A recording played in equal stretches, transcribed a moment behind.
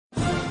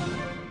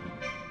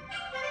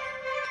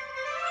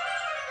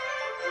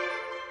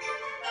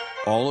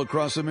All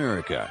across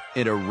America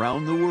and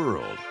around the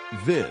world,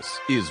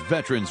 this is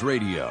Veterans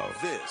Radio.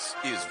 This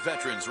is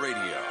Veterans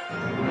Radio.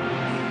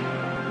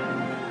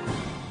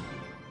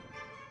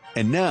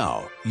 And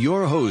now,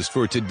 your host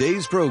for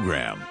today's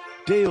program,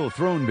 Dale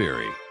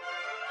Throneberry.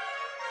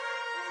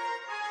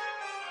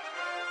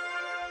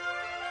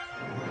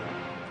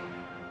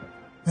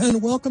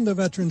 And welcome to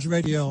Veterans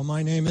Radio.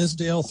 My name is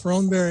Dale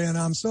Throneberry, and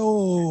I'm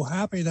so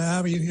happy to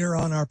have you here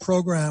on our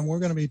program. We're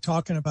going to be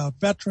talking about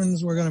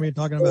veterans. We're going to be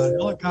talking about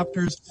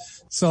helicopters.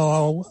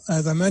 So,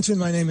 as I mentioned,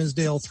 my name is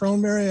Dale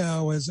Throneberry.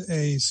 I was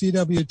a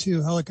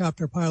CW-2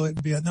 helicopter pilot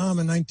in Vietnam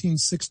in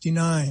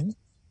 1969.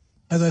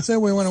 As I said,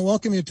 we want to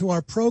welcome you to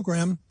our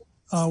program.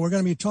 We're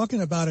going to be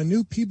talking about a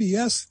new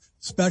PBS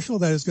special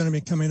that is going to be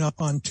coming up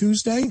on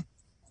Tuesday.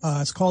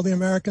 It's called The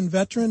American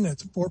Veteran.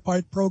 It's a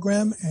 4-part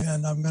program,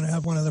 and I'm going to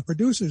have one of the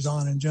producers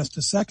on in just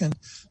a second.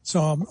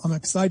 So I'm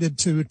excited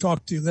to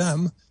talk to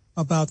them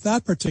about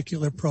that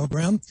particular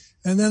program.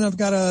 And then I've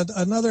got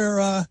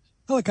another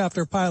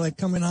helicopter pilot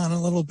coming on a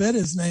little bit.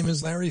 His name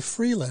is Larry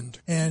Freeland,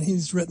 and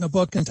he's written a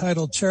book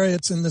entitled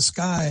Chariots in the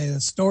Sky, a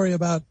story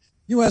about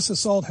U.S.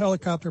 assault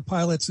helicopter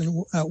pilots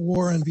at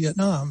war in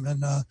Vietnam.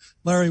 And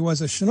Larry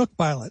was a Chinook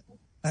pilot,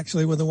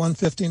 actually with the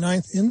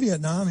 159th in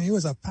Vietnam. He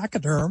was a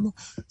pachyderm,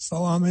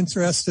 so I'm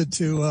interested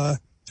to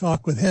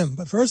talk with him.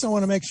 But first, I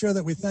want to make sure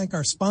that we thank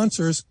our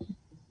sponsors.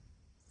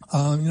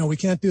 We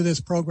can't do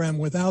this program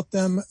without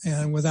them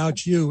and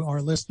without you,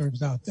 our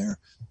listeners out there.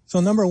 So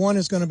number one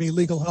is going to be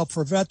Legal Help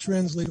for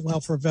Veterans. Legal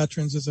Help for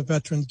Veterans is a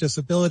veterans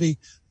disability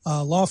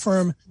law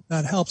firm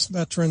that helps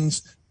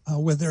veterans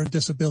with their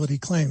disability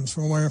claims.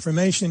 For more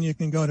information, you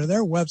can go to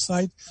their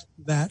website.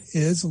 That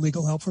is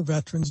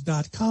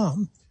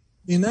legalhelpforveterans.com.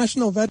 The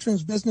National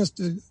Veterans Business,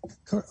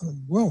 I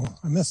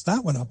messed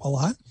that one up a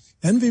lot.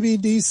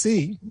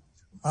 NVBDC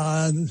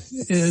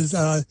is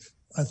a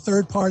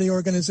third-party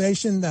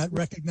organization that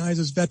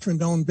recognizes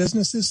veteran-owned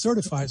businesses,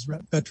 certifies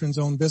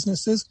veterans-owned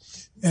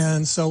businesses.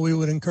 And so we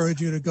would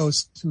encourage you to go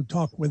to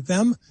talk with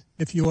them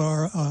if you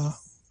are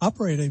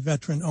operate a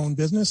veteran-owned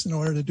business. In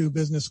order to do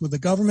business with the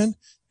government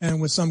and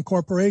with some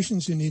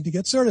corporations, you need to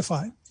get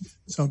certified.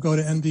 So go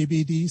to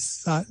nvbdc.org.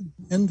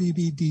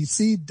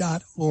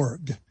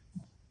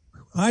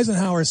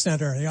 Eisenhower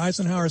Center. The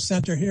Eisenhower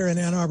Center here in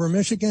Ann Arbor,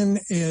 Michigan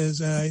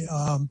is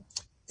a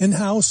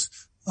in-house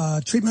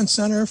treatment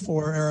center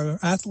for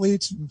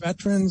athletes,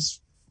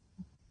 veterans,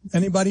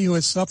 anybody who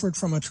has suffered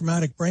from a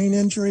traumatic brain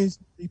injury,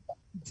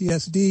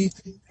 PTSD,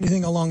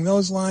 anything along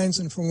those lines.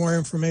 And for more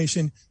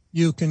information,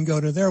 you can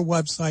go to their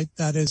website.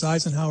 That is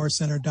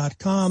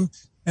eisenhowercenter.com.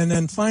 And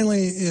then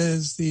finally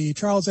is the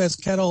Charles S.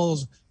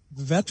 Kettle's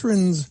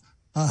Veterans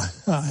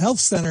Health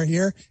Center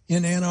here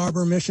in Ann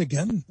Arbor,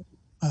 Michigan.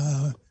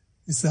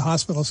 It's the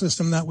hospital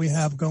system that we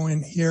have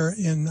going here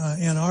in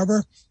Ann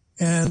Arbor.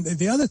 And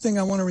the other thing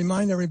I want to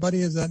remind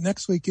everybody is that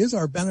next week is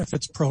our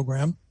benefits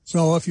program.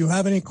 So if you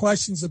have any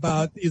questions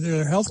about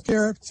either health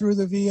care through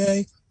the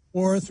VA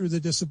or through the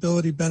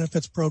disability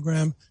benefits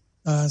program,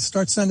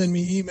 start sending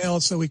me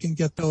emails so we can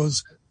get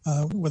those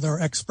with our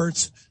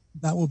experts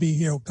that will be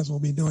here, because we'll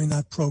be doing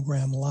that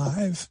program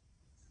live.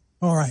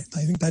 All right.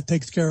 I think that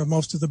takes care of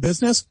most of the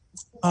business.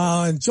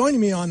 Joining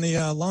me on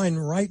the line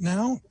right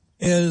now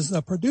is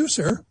a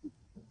producer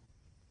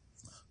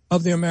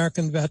of The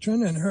American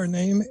Veteran, and her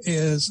name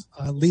is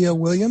Leah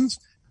Williams.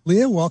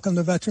 Leah, welcome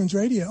to Veterans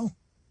Radio.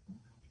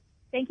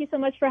 Thank you so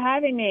much for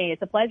having me.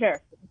 It's a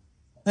pleasure.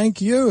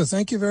 Thank you.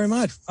 Thank you very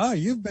much.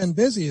 You've been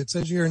busy. It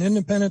says you're an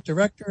independent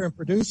director and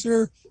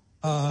producer.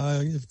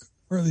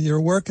 Your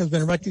work has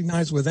been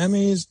recognized with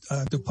Emmys,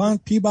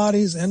 DuPont,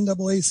 Peabody's,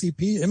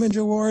 NAACP, Image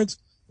Awards.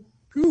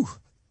 Whew.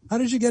 How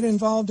did you get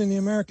involved in The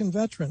American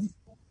Veteran?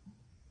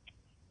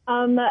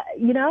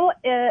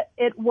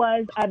 It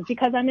was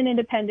because I'm an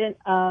independent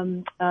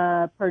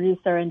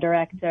producer and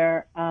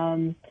director.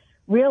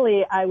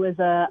 Really, I was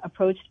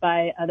approached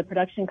by the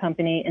production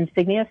company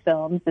Insignia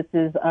Films. This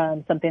is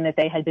something that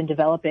they had been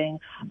developing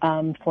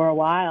for a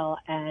while,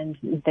 and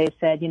they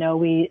said,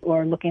 we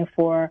were looking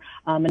for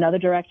another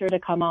director to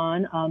come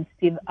on.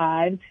 Steve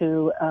Ives,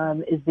 who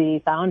is the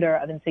founder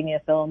of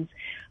Insignia Films.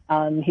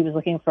 He was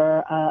looking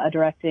for a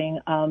directing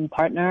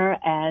partner,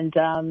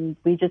 and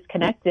we just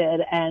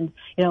connected. And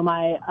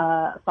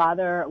my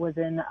father was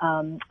in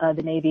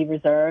the Navy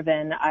Reserve,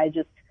 and I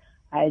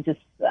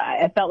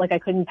felt like I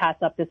couldn't pass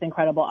up this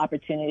incredible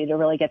opportunity to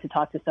really get to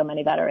talk to so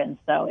many veterans.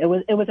 So it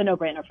was a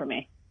no-brainer for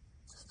me.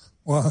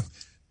 Well,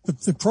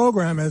 the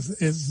program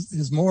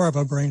is more of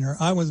a brainer.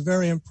 I was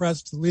very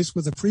impressed, at least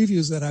with the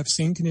previews that I've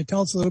seen. Can you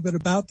tell us a little bit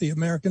about The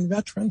American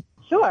Veteran?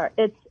 Sure.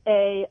 It's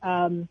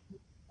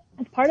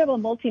It's part of a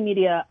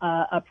multimedia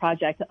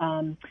project.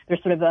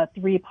 There's sort of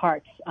 3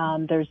 parts.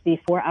 There's the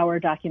 4-hour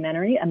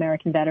documentary,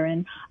 American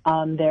Veteran.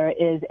 There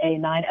is a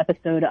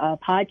 9-episode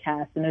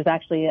podcast, and there's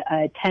actually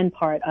a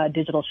 10-part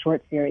digital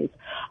short series.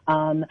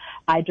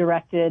 I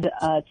directed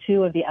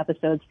 2 of the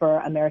episodes for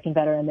American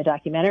Veteran, the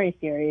documentary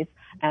series,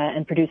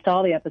 and produced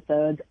all the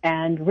episodes.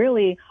 And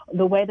really,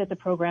 the way that the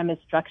program is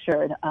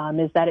structured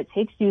is that it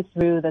takes you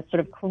through the sort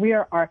of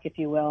career arc, if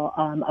you will,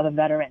 of a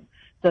veteran.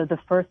 So the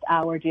first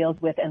hour deals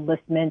with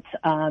enlistment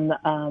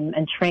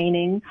and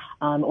training,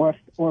 or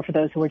for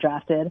those who were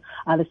drafted.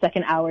 The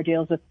second hour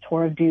deals with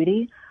tour of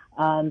duty.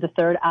 The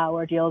third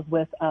hour deals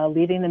with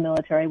leaving the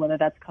military, whether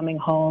that's coming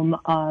home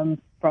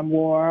from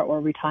war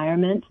or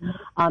retirement.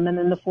 And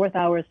then the fourth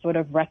hour is sort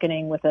of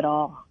reckoning with it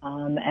all,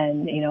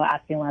 and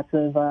asking lots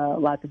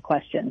of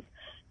questions.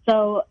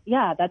 So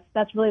yeah,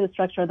 that's really the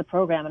structure of the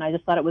program, and I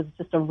just thought it was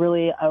just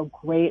a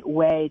great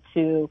way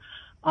to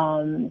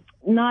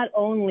not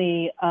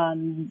only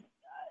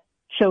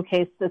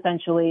showcase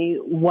essentially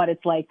what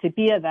it's like to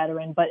be a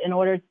veteran, but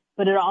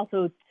it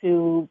also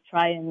to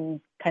try and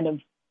kind of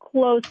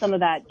close some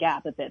of that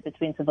gap a bit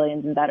between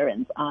civilians and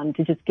veterans,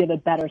 to just give a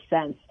better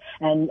sense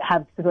and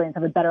have civilians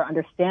have a better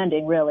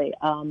understanding, really,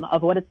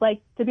 of what it's like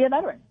to be a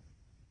veteran.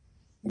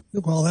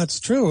 Well, that's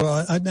true.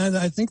 I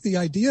think the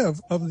idea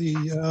of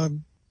the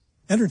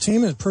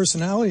entertainment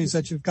personalities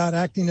that you've got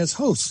acting as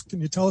hosts, can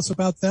you tell us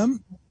about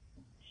them?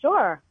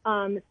 Sure.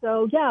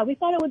 So yeah, we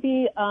thought it would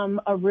be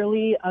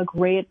a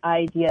great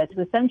idea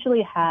to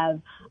essentially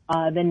have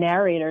the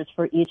narrators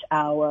for each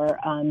hour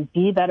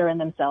be veteran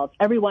themselves.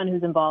 Everyone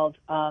who's involved,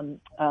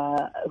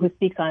 who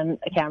speaks on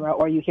a camera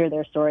or you hear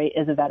their story,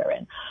 is a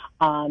veteran.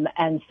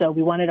 And so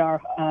we wanted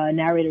our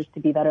narrators to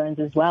be veterans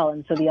as well.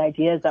 And so the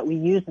idea is that we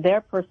use their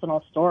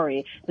personal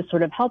story to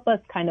sort of help us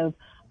kind of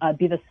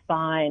be the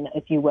spine,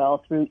 if you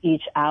will, through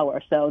each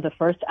hour. So the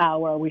first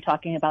hour, we're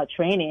talking about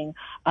training.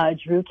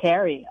 Drew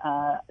Carey,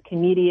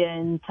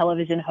 comedian,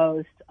 television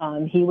host,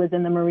 he was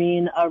in the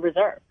Marine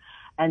Reserve.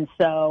 And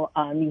so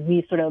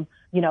we sort of,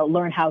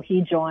 learn how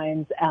he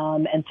joins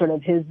and sort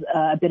of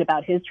a bit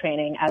about his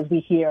training as we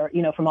hear,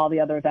 from all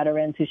the other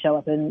veterans who show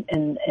up in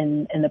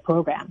the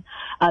program.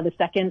 The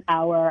second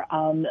hour,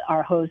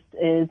 our host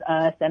is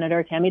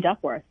Senator Tammy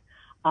Duckworth.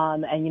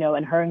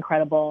 And her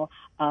incredible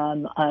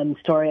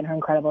story and her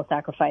incredible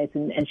sacrifice,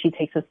 and she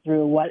takes us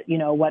through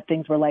what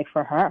things were like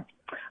for her.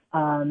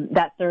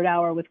 That third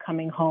hour with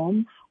Coming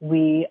Home,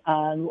 we go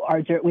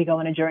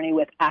on a journey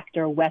with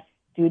actor Wes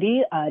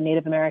Studi, a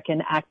Native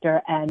American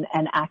actor and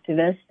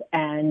activist,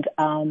 and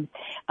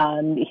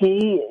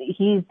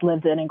he's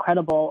lived an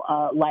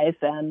incredible life,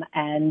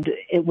 and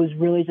it was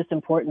really just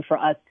important for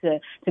us to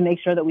make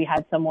sure that we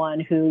had someone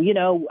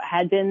who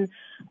had been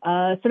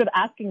sort of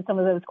asking some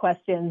of those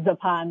questions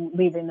upon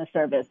leaving the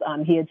service.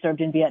 He had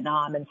served in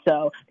Vietnam, and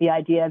so the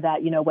idea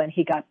that when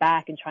he got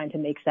back and trying to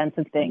make sense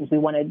of things, we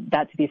wanted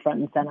that to be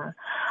front and center.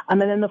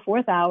 And then the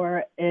fourth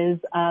hour is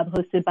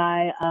hosted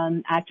by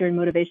actor and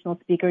motivational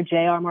speaker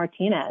J.R.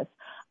 Martinez.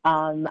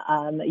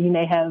 You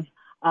may have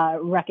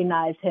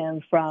recognized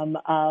him from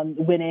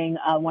winning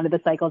one of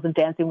the cycles of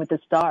Dancing with the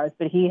Stars,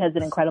 but he has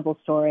an incredible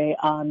story,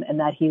 and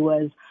that he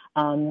was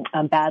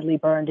badly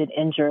burned and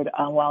injured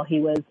while he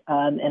was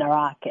in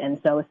Iraq. And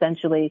so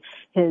essentially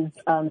his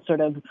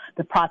sort of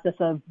the process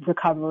of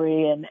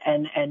recovery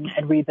and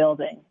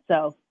rebuilding.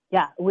 So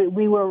yeah,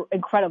 we were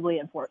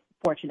incredibly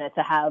fortunate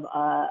to have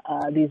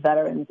these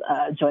veterans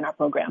join our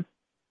program.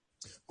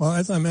 Well,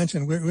 as I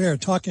mentioned, we are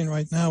talking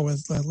right now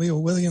with Leo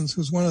Williams,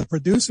 who's one of the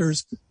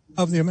producers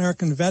of The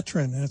American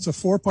Veteran. And it's a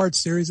 4-part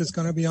series. It's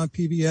going to be on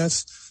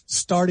PBS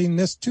starting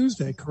this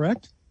Tuesday,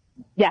 correct?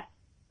 Yes,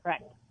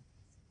 correct.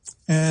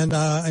 And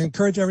I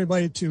encourage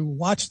everybody to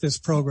watch this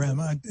program.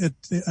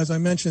 As I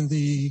mentioned,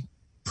 the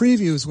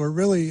previews were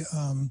really,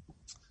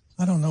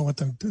 I don't know what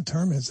the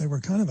term is. They were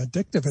kind of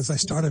addictive as I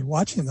started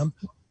watching them.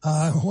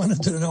 I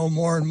wanted to know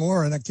more and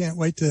more, and I can't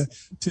wait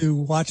to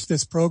watch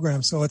this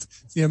program. So it's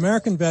The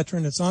American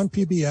Veteran. It's on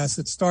PBS.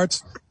 It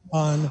starts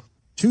on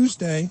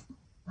Tuesday,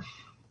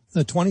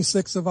 the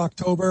 26th of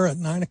October at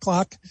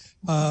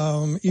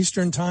 9:00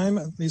 Eastern time,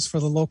 at least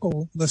for the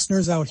local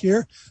listeners out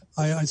here.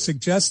 I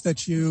suggest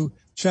that you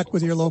check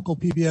with your local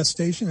PBS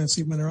station and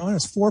see when they're on.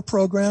 It's 4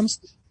 programs,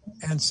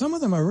 and some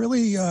of them are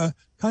really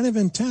kind of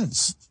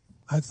intense,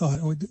 I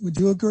thought. Would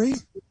you agree?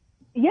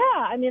 Yeah,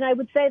 I mean, I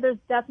would say there's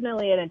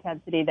definitely an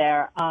intensity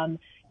there.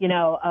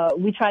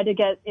 We tried to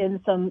get in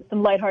some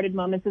lighthearted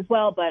moments as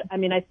well, but I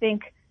mean, I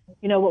think,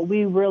 what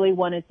we really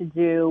wanted to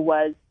do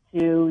was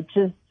to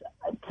just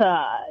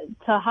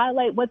to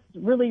highlight what's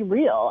really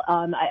real.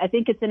 I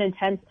think it's an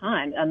intense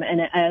time,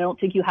 and I don't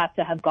think you have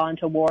to have gone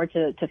to war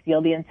to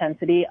feel the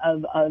intensity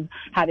of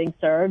having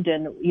served,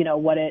 and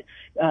what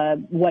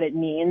it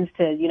means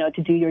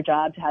to do your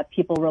job, to have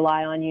people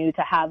rely on you,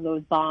 to have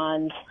those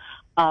bonds,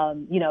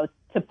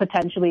 to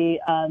potentially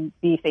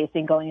be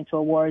facing going into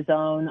a war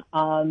zone,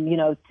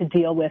 to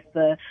deal with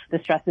the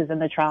stresses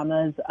and the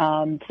traumas.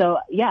 So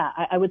yeah,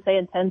 I would say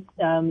intense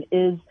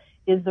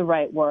is the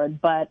right word,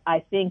 but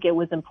I think it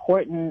was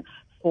important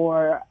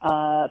for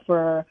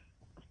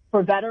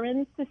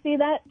veterans to see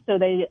that, so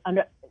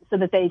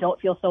that they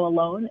don't feel so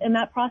alone in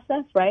that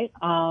process, right?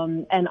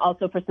 And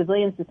also for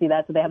civilians to see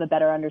that, so they have a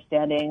better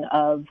understanding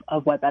of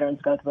what veterans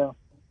go through.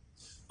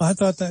 I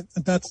thought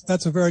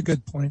that's a very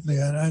good point,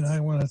 Leah, and I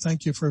want to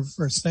thank you for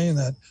saying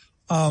that.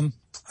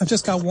 I've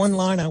just got one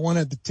line I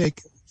wanted to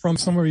take from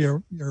some of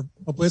your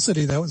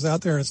publicity that was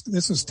out there.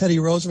 This is Teddy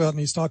Roosevelt, and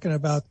he's talking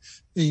about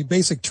the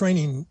basic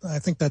training. I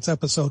think that's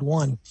episode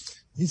 1.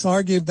 He's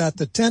argued that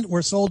the tent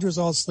where soldiers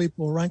all sleep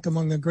will rank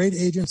among the great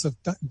agents of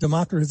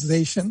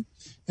democratization.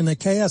 In the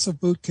chaos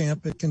of boot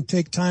camp, it can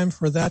take time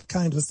for that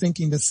kind of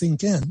thinking to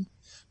sink in,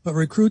 but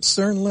recruits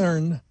soon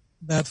learn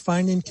that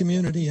finding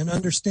community and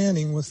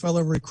understanding with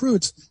fellow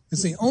recruits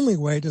is the only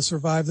way to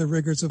survive the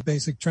rigors of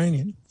basic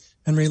training,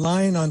 and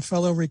relying on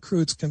fellow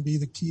recruits can be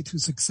the key to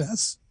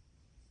success.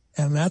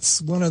 And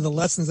that's one of the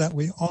lessons that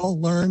we all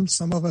learned.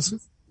 Some of us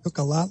took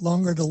a lot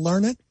longer to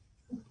learn it.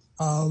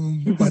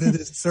 But it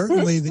is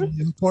certainly the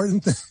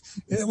important thing.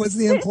 It was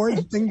the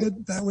important thing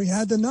that we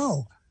had to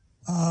know.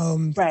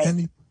 Right.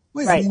 And,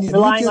 right.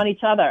 Relying on each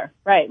other.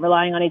 Right.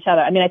 Relying on each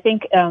other. I mean, I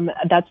think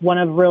that's one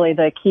of really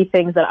the key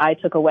things that I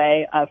took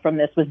away from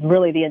this was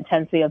really the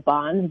intensity of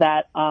bonds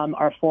that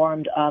are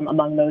formed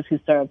among those who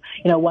serve.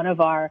 You know, one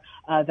of our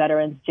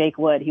veterans, Jake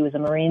Wood, he was a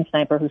Marine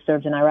sniper who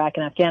served in Iraq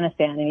and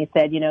Afghanistan. And he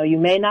said, you know, you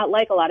may not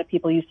like a lot of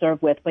people you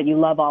serve with, but you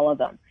love all of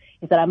them.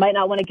 He said, I might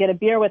not want to get a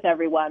beer with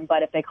everyone,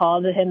 but if they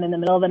called him in the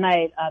middle of the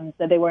night,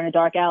 said they were in a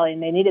dark alley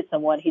and they needed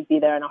someone, he'd be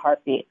there in a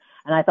heartbeat.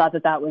 And I thought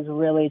that was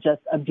really just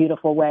a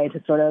beautiful way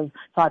to sort of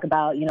talk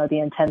about, you know, the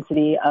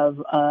intensity of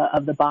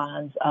the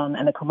bonds,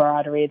 and the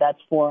camaraderie that's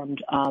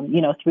formed,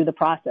 you know, through the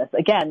process.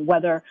 Again,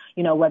 whether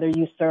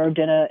you served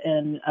in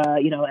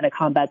a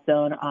combat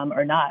zone,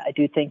 or not, I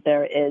do think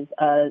there is,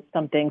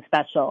 something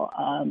special,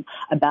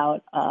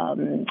 about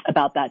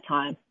that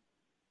time.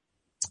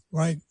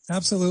 Right.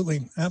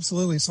 Absolutely.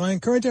 Absolutely. So I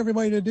encourage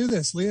everybody to do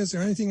this. Leah, is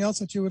there anything else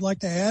that you would like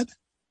to add?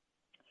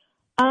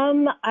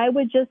 I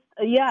would just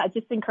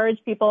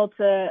encourage people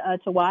to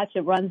watch.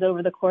 It runs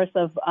over the course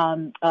of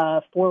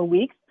 4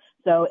 weeks.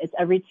 So it's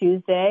every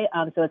Tuesday.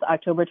 So it's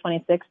October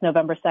 26th,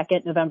 November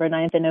 2nd, November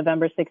 9th, and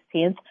November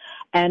 16th.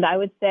 And I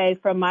would say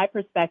from my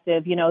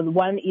perspective, you know, the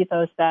one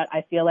ethos that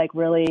I feel like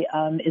really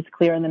is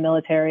clear in the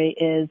military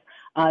is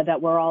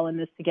that we're all in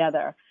this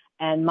together.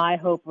 And my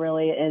hope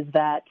really is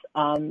that,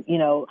 you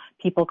know,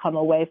 people come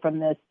away from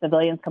this,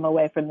 civilians come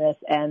away from this,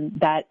 and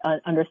that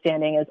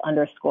understanding is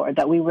underscored,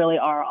 that we really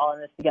are all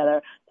in this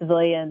together,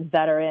 civilians,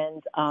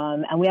 veterans,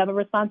 and we have a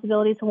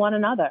responsibility to one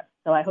another.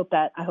 So I hope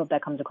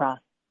that comes across.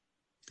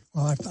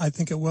 Well, I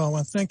think it will.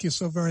 Well, thank you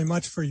so very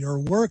much for your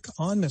work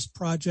on this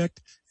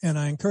project. And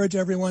I encourage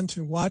everyone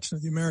to watch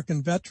The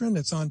American Veteran.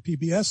 It's on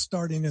PBS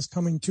starting this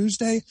coming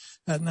Tuesday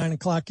at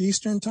 9:00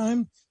 Eastern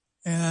time.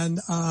 And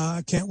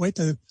I can't wait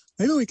to...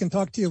 Maybe we can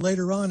talk to you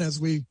later on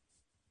as we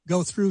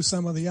go through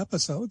some of the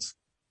episodes.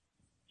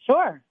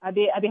 Sure. I'd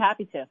be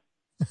happy to.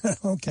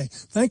 Okay.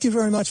 Thank you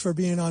very much for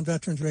being on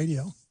Veterans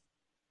Radio.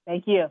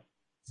 Thank you.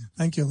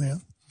 Thank you, Leah.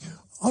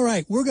 All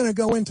right. We're going to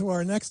go into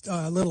our next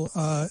little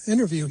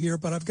interview here,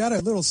 but I've got a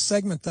little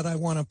segment that I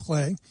want to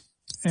play.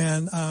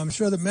 And I'm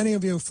sure that many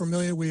of you are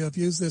familiar. We have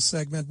used this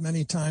segment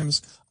many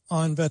times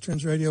on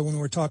Veterans Radio when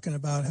we're talking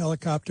about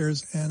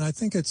helicopters. And I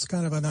think it's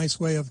kind of a nice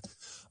way of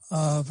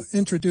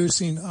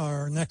introducing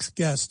our next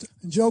guest.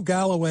 Joe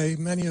Galloway,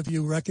 many of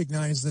you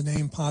recognize the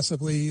name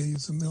possibly.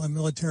 He's a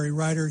military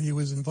writer. He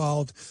was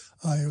involved.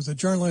 He was a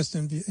journalist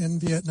in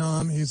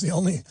Vietnam. He's the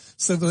only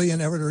civilian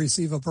ever to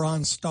receive a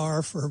Bronze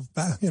Star for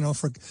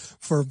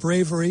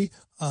bravery.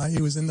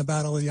 He was in the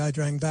Battle of the Ia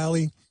Drang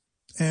Valley.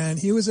 And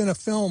he was in a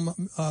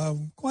film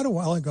quite a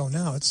while ago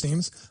now, it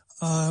seems,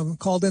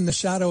 called In the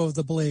Shadow of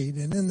the Blade.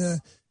 And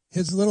in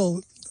his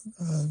little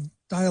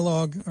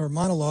dialogue or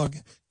monologue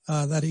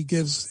that he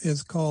gives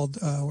is called,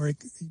 where he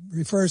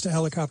refers to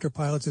helicopter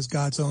pilots as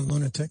God's own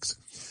lunatics.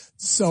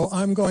 So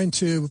I'm going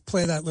to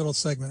play that little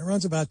segment. It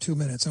runs about 2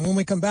 minutes. And when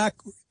we come back,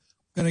 we're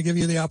going to give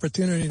you the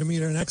opportunity to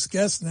meet our next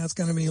guest, and that's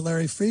going to be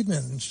Larry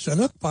Friedman,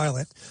 Chinook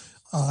pilot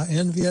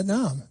in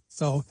Vietnam.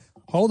 So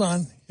hold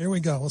on. Here we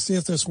go. We'll see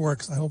if this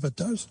works. I hope it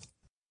does.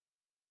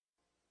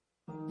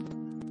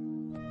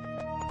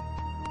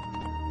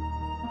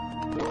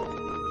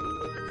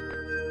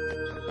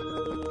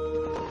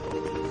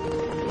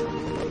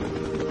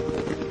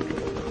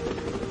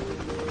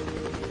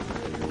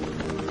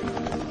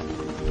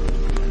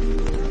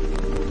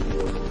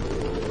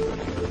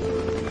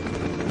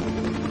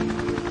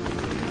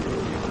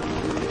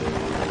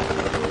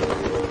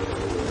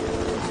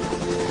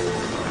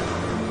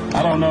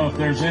 I don't know if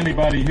there's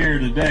anybody here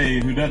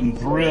today who doesn't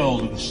thrill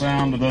to the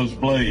sound of those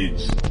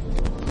blades.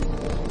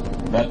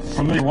 That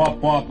familiar whop,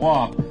 whop,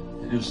 whop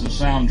is the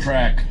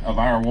soundtrack of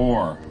our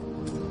war,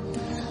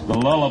 the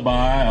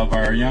lullaby of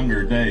our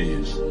younger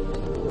days.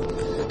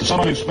 To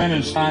someone who spent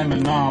his time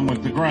in Nam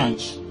with the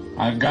grunts,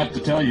 I've got to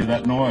tell you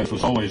that noise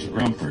was always a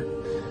comfort.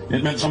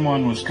 It meant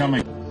someone was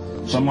coming.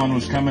 Someone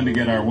was coming to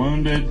get our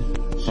wounded.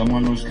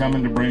 Someone was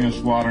coming to bring us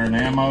water and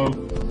ammo.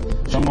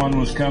 Someone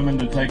was coming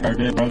to take our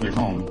dead brothers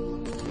home.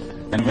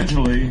 And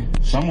eventually,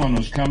 someone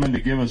was coming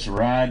to give us a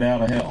ride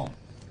out of hell.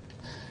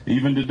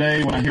 Even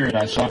today, when I hear it,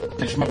 I stop,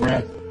 catch my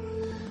breath,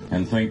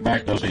 and think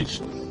back to those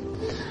days.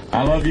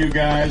 I love you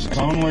guys as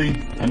only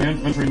an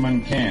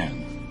infantryman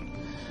can.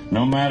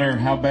 No matter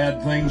how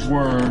bad things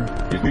were,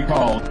 if we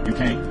called, you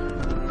came.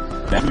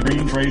 That the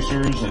green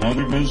tracers and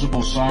other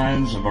visible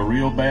signs of a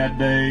real bad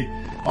day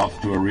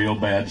off to a real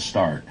bad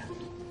start.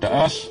 To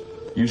us,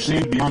 you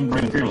seem beyond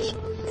brave and fearless,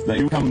 that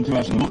you come to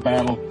us in a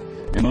battle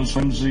in those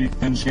flimsy,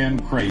 thin-skin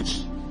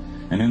crates,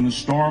 and in the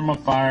storm of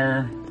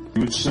fire,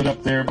 you would sit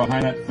up there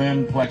behind that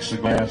thin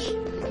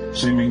plexiglass,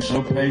 seeming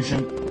so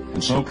patient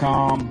and so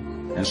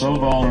calm and so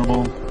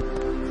vulnerable,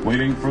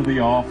 waiting for the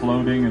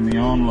offloading and the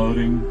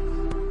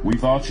unloading. We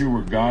thought you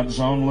were God's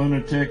own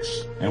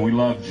lunatics, and we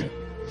loved you.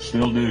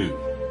 Still do.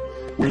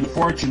 We're the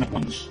fortunate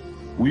ones.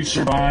 We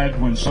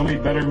survived when so many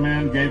better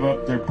men gave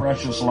up their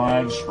precious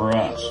lives for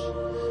us.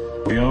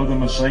 We owe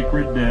them a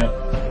sacred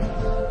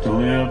debt to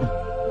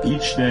live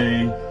each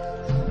day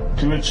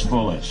to its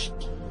fullest.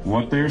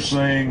 What they're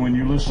saying when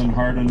you listen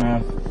hard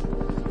enough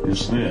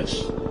is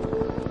this: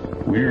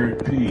 we're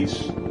at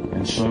peace,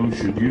 and so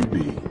should you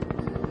be,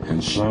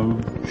 and so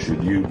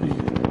should you be.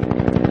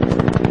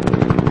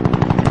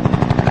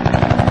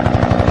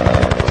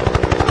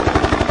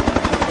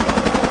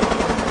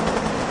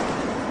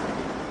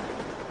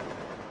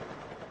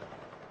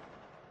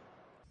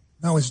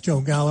 That was Joe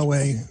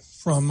Galloway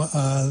from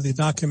the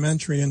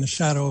documentary In the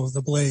Shadow of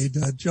the Blade.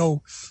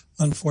 Joe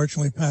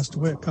unfortunately passed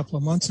away a couple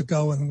of months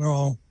ago,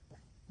 and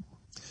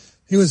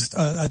he was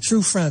a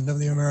true friend of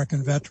the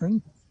American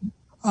veteran.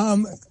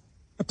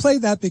 I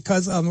played that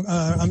because I'm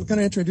going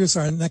to introduce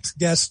our next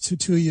guest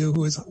to you,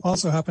 who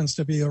also happens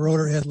to be a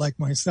rotorhead like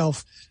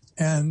myself,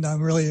 and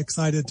I'm really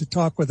excited to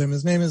talk with him.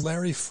 His name is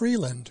Larry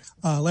Freeland.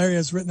 Larry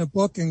has written a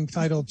book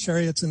entitled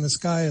Chariots in the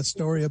Sky, a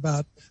story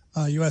about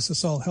U.S.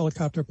 assault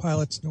helicopter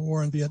pilots in the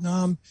war in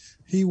Vietnam.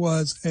 He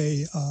was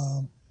a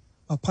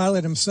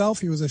pilot himself.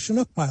 He was a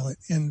Chinook pilot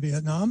in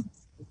Vietnam,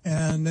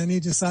 and then he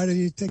decided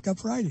he'd take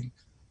up writing.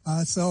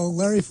 So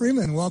Larry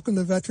Freeland, welcome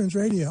to Veterans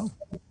Radio.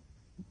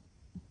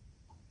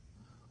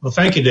 Well,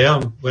 thank you, Dale.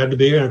 I'm glad to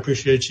be here, and I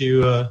appreciate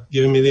you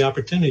giving me the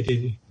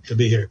opportunity to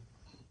be here.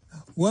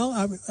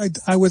 Well,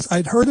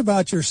 I'd heard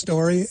about your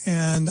story,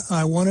 and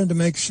I wanted to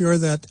make sure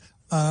that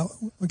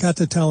we got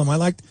to tell him.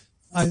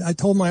 I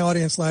told my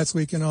audience last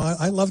week,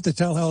 I love to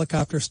tell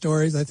helicopter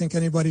stories. I think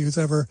anybody who's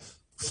ever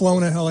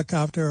flown a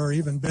helicopter or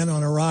even been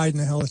on a ride in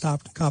a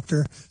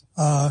helicopter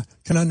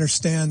can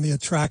understand the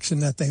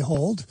attraction that they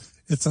hold.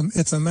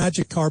 It's a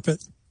magic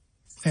carpet,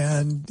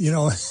 and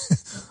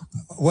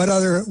what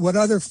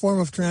other form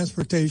of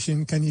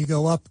transportation can you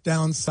go up,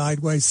 down,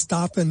 sideways,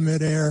 stop in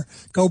midair,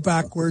 go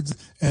backwards,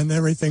 and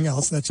everything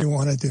else that you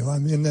want to do? I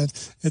mean,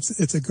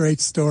 it's a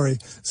great story.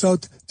 So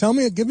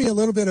give me a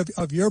little bit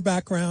of your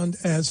background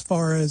as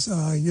far as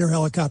your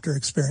helicopter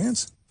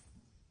experience.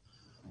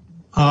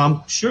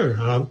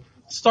 Sure.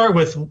 Start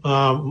with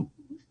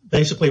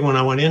basically when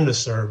I went into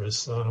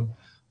service.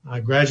 I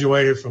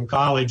graduated from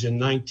college in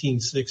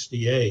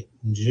 1968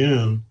 in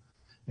June.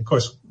 Of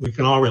course, we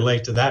can all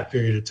relate to that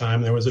period of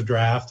time. There was a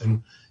draft,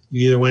 and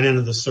you either went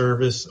into the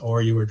service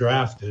or you were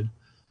drafted.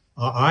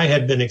 I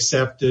had been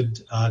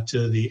accepted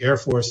to the Air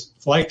Force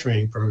flight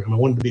training program. I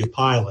wanted to be a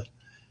pilot,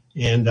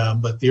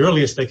 but the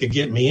earliest they could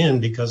get me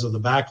in because of the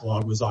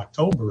backlog was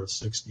October of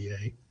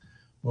 '68.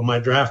 Well, my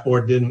draft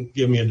board didn't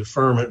give me a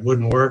deferment,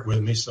 wouldn't work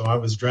with me, so I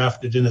was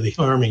drafted into the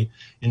Army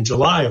in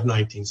July of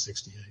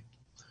 1968.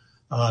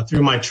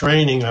 Through my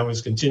training, I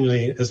was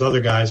continually, as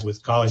other guys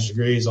with college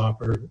degrees,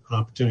 offered an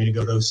opportunity to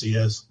go to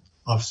OCS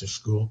officer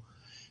school.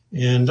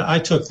 And I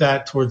took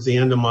that towards the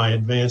end of my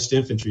advanced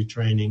infantry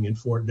training in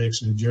Fort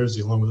Dix, New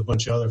Jersey, along with a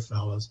bunch of other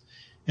fellows.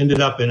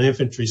 Ended up in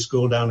infantry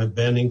school down at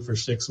Benning for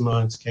 6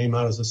 months, came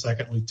out as a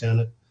second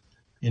lieutenant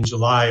in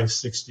July of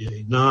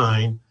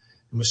 '69,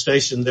 and was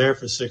stationed there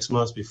for 6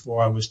 months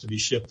before I was to be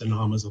shipped to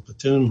Nam as a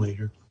platoon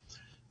leader.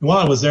 And while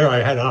I was there,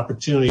 I had an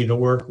opportunity to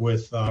work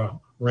with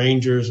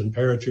Rangers and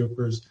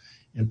paratroopers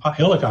and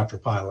helicopter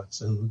pilots.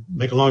 And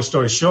make a long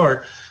story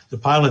short, the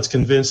pilots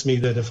convinced me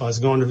that if I was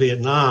going to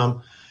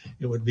Vietnam,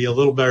 it would be a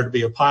little better to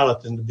be a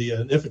pilot than to be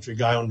an infantry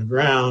guy on the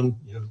ground.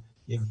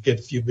 You get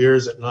a few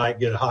beers at night,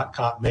 get a hot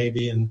cot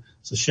maybe, and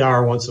it's a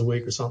shower once a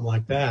week or something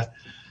like that.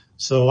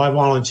 So I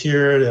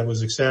volunteered, I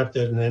was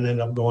accepted, and then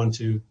ended up going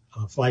to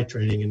flight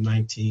training in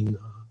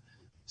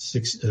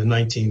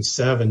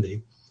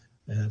 1970.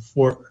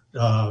 Fort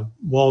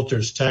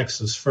Walters,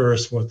 Texas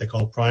first, what they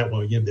call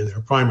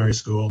primary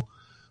school,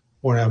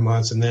 4.5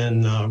 months, and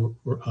then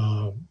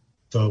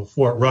to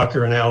Fort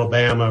Rucker in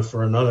Alabama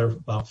for another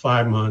about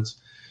 5 months,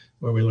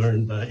 where we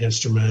learned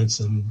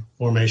instruments and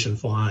formation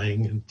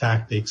flying and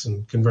tactics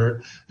and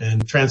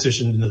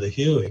transitioned into the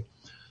Huey.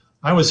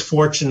 I was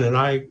fortunate.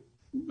 I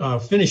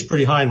finished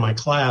pretty high in my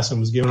class and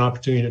was given an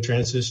opportunity to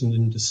transition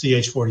into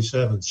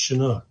CH-47s,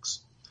 Chinooks.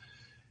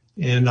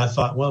 And I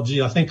thought, well,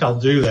 I think I'll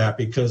do that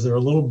because they're a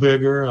little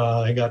bigger.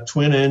 They got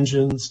twin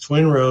engines,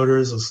 twin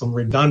rotors, and some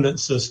redundant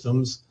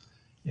systems.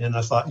 And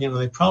I thought,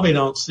 they probably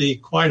don't see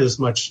quite as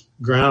much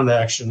ground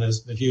action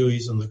as the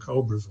Hueys and the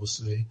Cobras will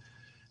see.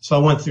 So I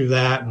went through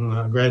that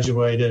and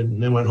graduated,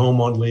 and then went home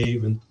on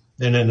leave, and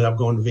then ended up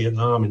going to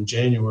Vietnam in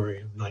January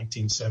of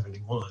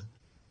 1971.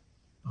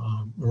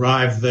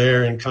 Arrived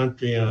there in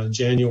country on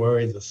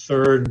January the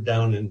 3rd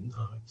down in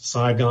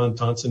Saigon,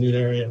 Tan Son Nhut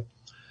area.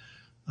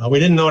 We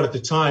didn't know it at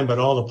the time, but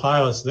all the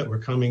pilots that were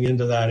coming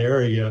into that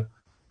area,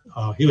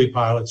 Huey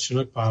pilots,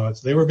 Chinook pilots,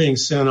 they were being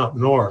sent up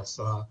north.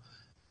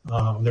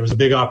 There was a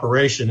big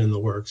operation in the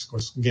works. Of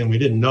course, again, we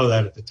didn't know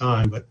that at the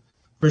time, but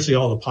virtually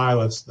all the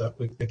pilots that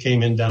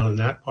came in down in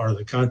that part of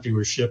the country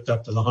were shipped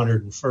up to the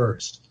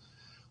 101st.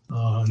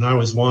 And I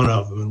was one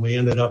of them. And we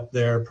ended up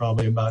there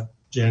probably about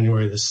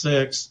January the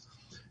 6th.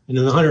 And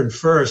in the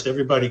 101st,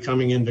 everybody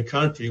coming into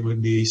country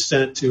would be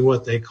sent to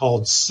what they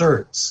called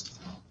CERTs,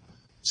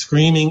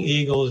 Screaming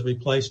Eagles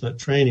Replacement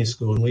Training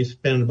School. And we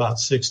spent about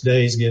 6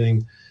 days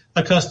getting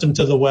accustomed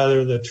to the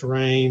weather, the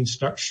terrain,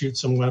 shoot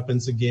some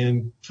weapons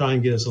again, try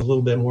and get us a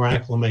little bit more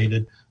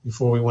acclimated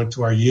before we went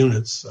to our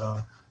units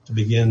to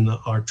begin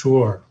our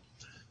tour.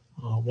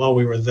 While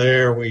we were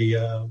there, we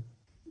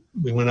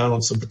went out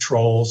on some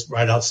patrols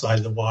right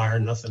outside the wire,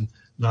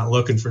 not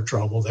looking for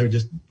trouble.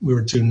 We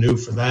were too new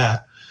for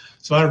that.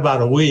 So after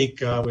about a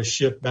week, I was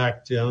shipped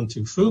back down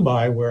to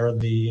Fubai, where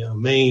the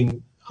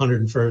main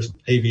 101st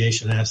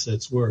aviation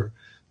assets were.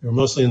 They were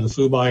mostly in the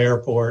Fubai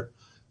airport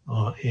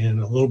and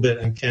a little bit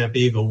in Camp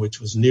Eagle,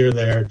 which was near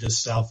there,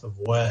 just south of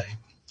Hue.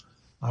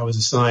 I was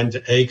assigned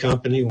to A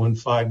Company,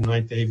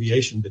 159th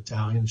Aviation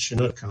Battalion,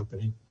 Chinook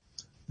Company.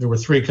 There were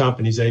 3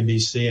 companies,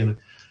 ABC, and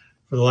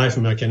for the life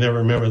of me, I can never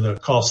remember the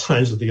call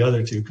signs of the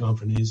other 2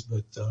 companies.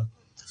 But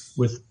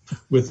with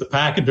the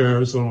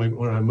pachyderms,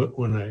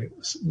 when I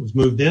was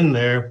moved in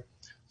there,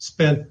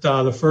 spent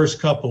the first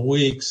couple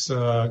weeks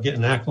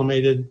getting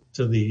acclimated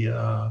to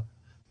the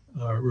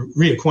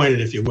reacquainted,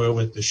 if you will,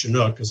 with the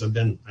Chinook, because I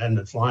hadn't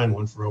been flying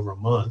one for over a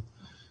month.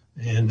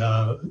 And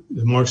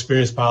the more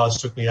experienced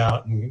pilots took me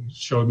out and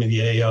showed me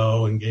the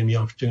AO and gave me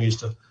opportunities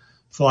to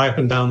fly up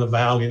and down the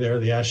valley there,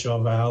 the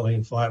Asheville Valley,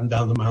 and fly up and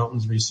down the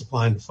mountains,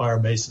 resupplying the fire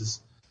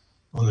bases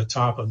on the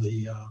top of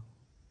the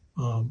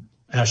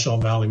Asheville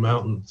Valley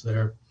Mountains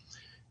there.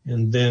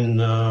 And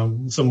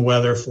then some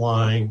weather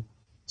flying,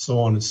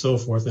 so on and so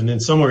forth. And then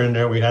somewhere in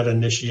there, we had an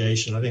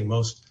initiation. I think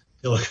most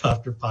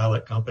helicopter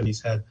pilot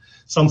companies had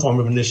some form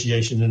of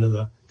initiation into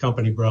the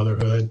company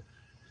brotherhood.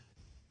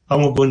 I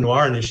won't go into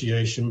our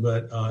initiation,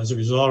 but as a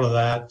result of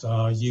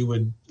that, you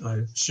would,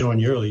 showing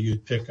yearly,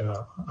 you'd pick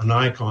an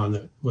icon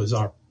that was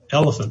our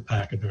elephant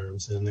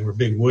pachyderms, and they were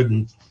big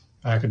wooden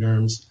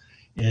pachyderms.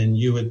 And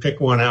you would pick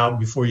one out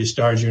before you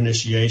started your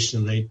initiation,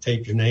 and they'd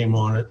tape your name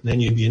on it, and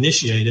then you'd be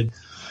initiated.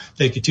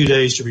 Take you 2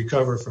 days to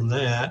recover from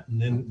that,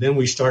 and then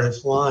we started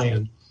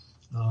flying.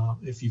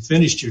 If you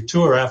finished your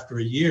tour after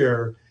a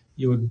year,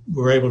 you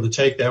were able to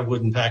take that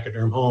wooden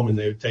pachyderm home, and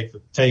they would take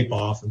the tape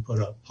off and put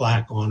a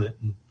plaque on it,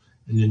 and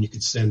then you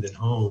could send it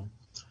home.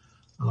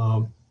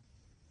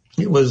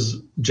 It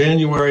was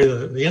January,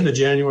 the end of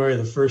January,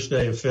 the first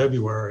day of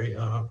February.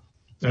 I'd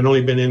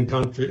only been in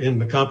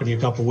the company a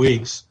couple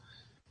weeks.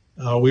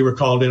 We were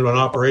called into an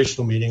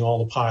operational meeting, all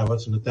the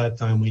pilots, and at that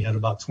time we had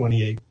about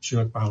 28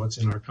 Chinook pilots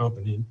in our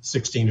company,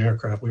 16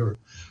 aircraft. We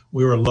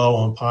were low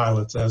on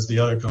pilots, as the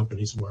other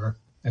companies were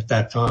at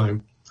that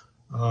time.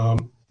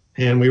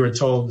 And we were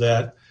told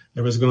that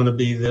there was going to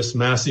be this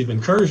massive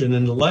incursion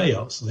into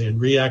Laos. They had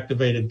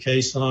reactivated Khe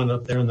Sanh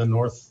up there in the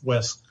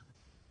northwest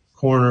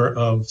corner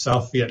of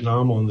South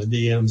Vietnam on the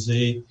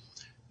DMZ.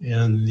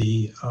 And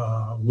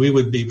we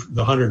would be,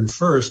 the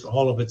 101st,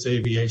 all of its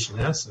aviation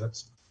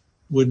assets,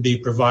 would be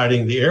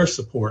providing the air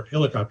support,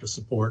 helicopter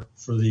support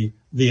for the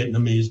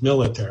Vietnamese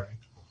military.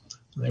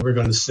 They were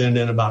going to send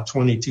in about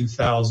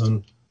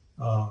 22,000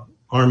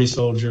 Army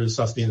soldiers,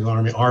 South Vietnamese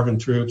Army, ARVN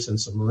troops, and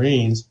some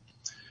Marines.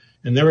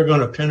 And they were going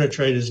to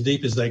penetrate as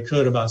deep as they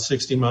could, about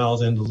 60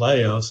 miles into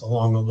Laos,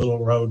 along a little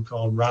road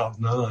called Route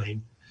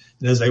 9.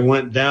 And as they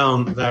went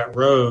down that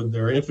road,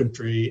 their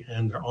infantry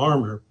and their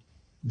armor,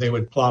 they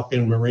would plop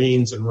in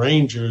Marines and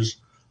Rangers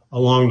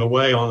along the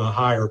way on the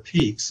higher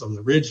peaks on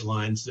the ridge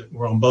lines that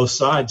were on both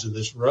sides of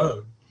this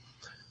road.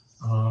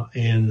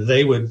 And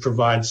they would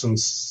provide some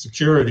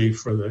security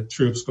for the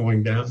troops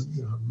going down,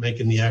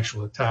 making the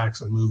actual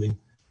attacks and moving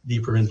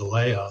deeper into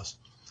Laos.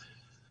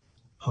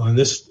 And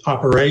this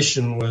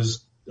operation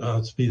was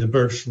to be the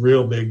first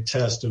real big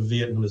test of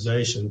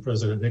Vietnamization.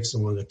 President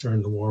Nixon wanted to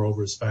turn the war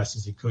over as fast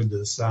as he could to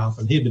the south,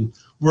 and he'd been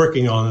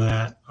working on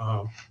that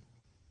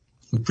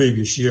the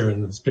previous year,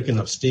 and it was picking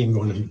up steam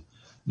going into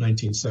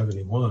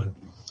 1971.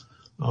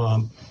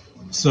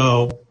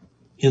 So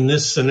in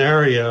this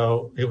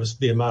scenario, it was to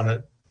be about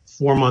a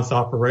 4-month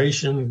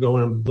operation,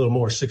 going a little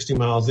more 60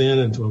 miles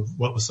into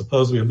what was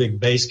supposed to be a big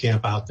base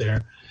camp out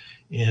there.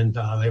 And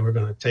they were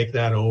going to take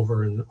that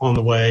over, and on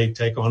the way,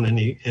 take on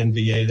any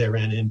NVA they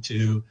ran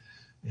into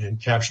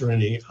and capture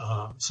any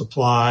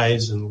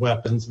supplies and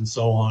weapons and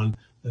so on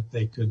that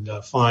they could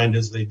find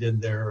as they did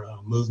their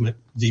movement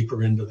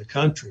deeper into the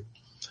country.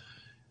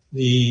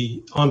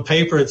 On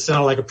paper, it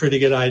sounded like a pretty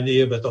good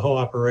idea, but the whole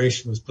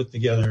operation was put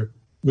together,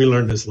 we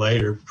learned this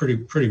later,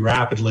 pretty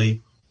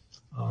rapidly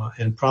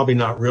and probably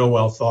not real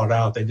well thought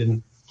out. They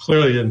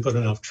clearly didn't put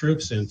enough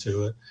troops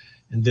into it,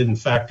 and didn't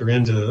factor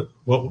into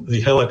what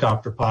the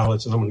helicopter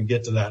pilots, and I'm going to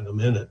get to that in a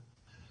minute,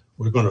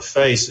 were going to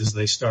face as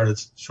they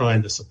started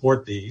trying to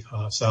support the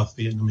South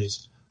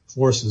Vietnamese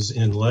forces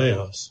in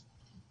Laos.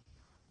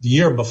 The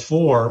year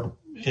before,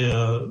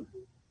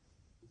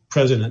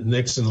 President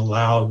Nixon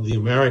allowed the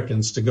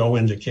Americans to go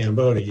into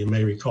Cambodia. You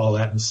may recall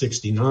that in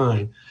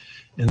 '69.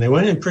 And they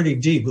went in pretty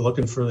deep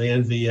looking for the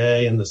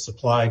NVA and the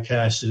supply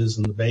caches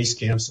and the base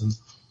camps. And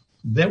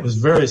that was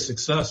very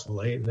successful.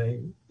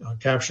 They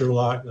captured a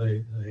lot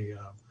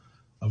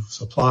of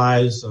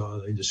supplies.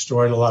 They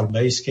destroyed a lot of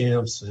base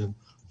camps and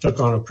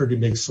took on a pretty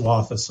big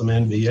swath of some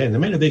NVA. And they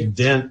made a big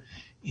dent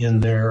in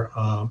their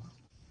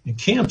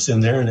camps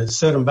in there, and it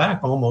set them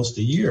back almost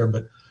a year.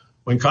 But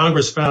when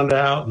Congress found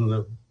out and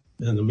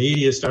the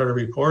media started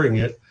reporting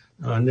it,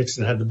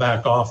 Nixon had to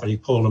back off and he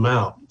pulled them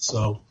out.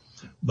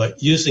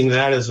 But using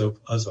that as a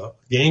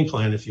game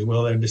plan, if you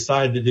will, they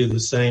decided to do the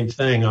same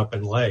thing up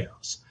in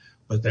Laos.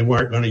 But they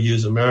weren't going to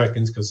use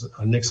Americans because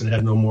Nixon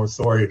had no more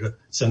authority to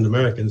send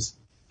Americans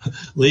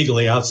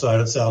legally outside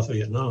of South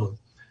Vietnam.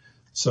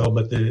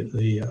 But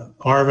the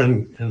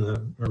ARVN and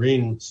the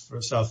Marines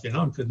for South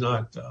Vietnam could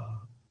not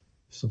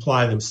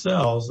supply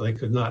themselves. They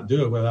could not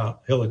do it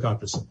without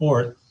helicopter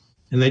support,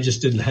 and they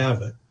just didn't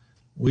have it.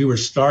 We were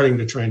starting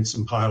to train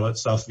some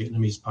pilots, South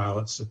Vietnamese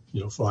pilots,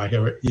 to fly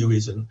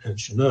Hueys and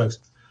Chinooks,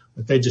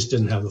 but they just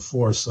didn't have the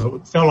force, so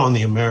it fell on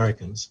the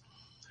Americans.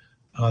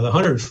 The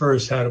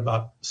 101st had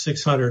about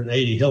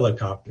 680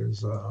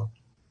 helicopters,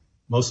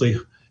 mostly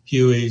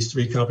Hueys,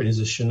 3 companies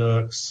of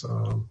Chinooks,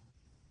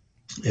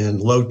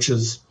 and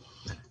Loaches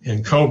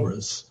and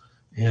Cobras,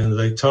 and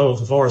the total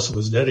force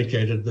was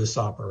dedicated to this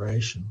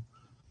operation.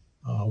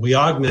 We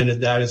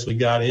augmented that as we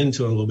got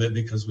into it a little bit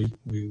because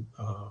we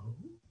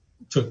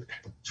took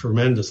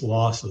tremendous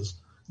losses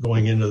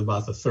going into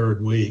about the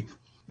 3rd week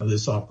of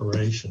this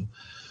operation.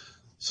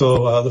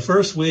 So the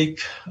first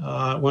week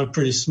went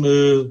pretty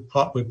smooth.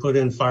 We put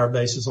in fire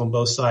bases on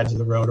both sides of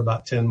the road,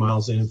 about 10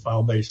 miles in,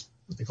 what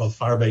they call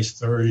Firebase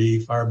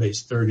 30,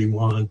 Firebase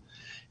 31,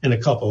 and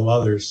a couple of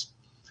others.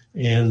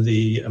 And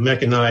the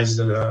mechanized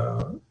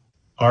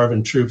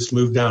ARVN troops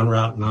moved down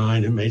Route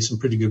 9 and made some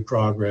pretty good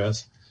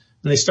progress.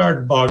 And they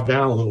started to bog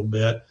down a little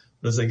bit,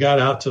 but as they got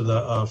out to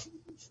the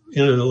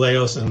into the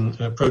Laos and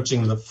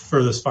approaching the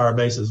furthest fire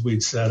bases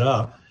we'd set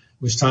up,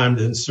 it was time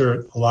to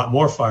insert a lot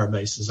more fire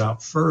bases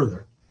out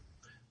further.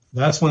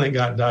 That's when it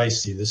got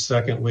dicey, the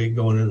 2nd week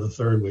going into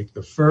the 3rd week.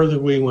 The further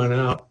we went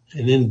out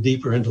and in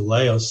deeper into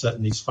Laos,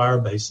 setting these fire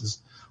bases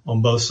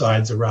on both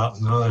sides of Route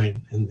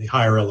 9 in the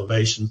higher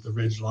elevations, the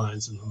ridge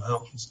lines and the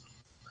mountains,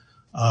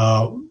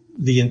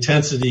 the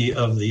intensity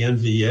of the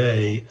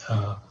NVA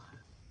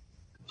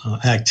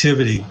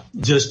activity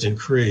just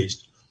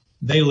increased.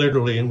 They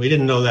literally, and we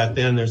didn't know that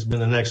then, there's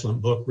been an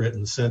excellent book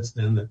written since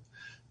then, that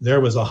there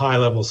was a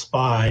high-level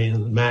spy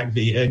in the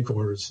MACV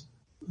headquarters,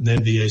 an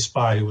NVA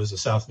spy who was a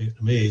South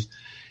Vietnamese,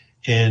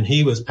 and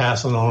he was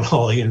passing on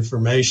all the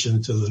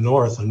information to the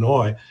North,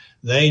 Hanoi.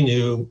 They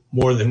knew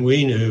more than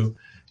we knew,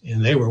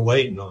 and they were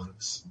waiting on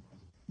us.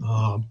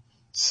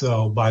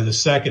 So by the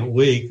 2nd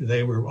week,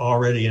 they were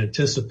already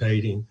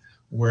anticipating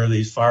where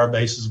these fire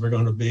bases were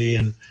going to be,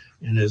 and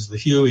as the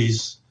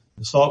Hueys,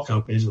 the salt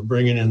companies, were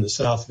bringing in the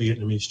South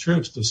Vietnamese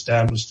troops to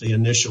establish the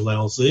initial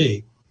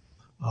LZ,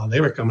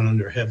 they were coming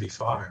under heavy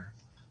fire.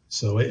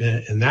 So,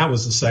 and that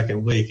was the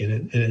 2nd week,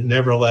 and it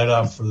never let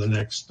up for the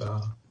next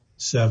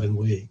 7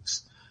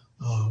 weeks.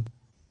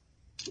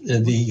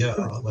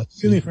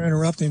 Excuse me for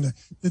interrupting.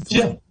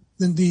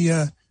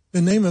 The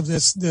name of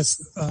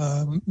this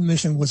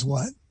mission was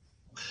what?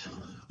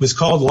 It was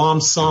called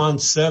Lam Son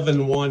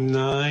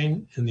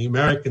 719, and the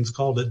Americans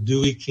called it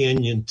Dewey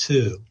Canyon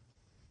 2.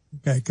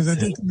 Okay, because I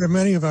think there are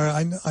many of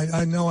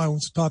I know I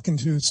was talking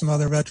to some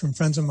other veteran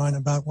friends of mine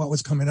about what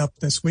was coming up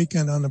this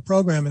weekend on the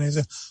program, and they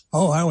said,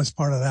 "Oh, I was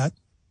part of that."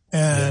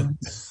 And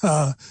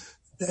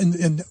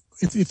and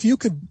if you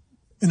could,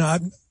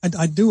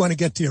 I do want to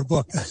get to your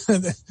book,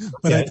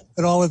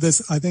 but all of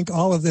this, I think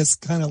all of this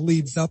kind of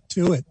leads up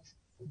to it.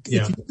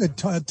 Yeah. If you could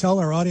tell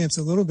our audience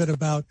a little bit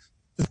about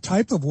the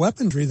type of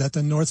weaponry that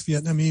the North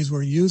Vietnamese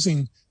were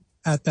using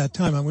at that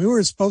time. And we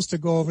were supposed to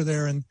go over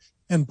there and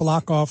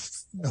block off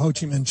the Ho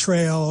Chi Minh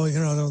Trail,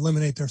 to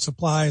eliminate their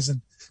supplies.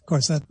 And of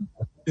course, that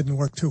didn't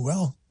work too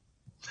well.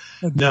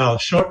 No,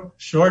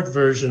 short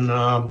version.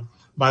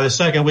 By the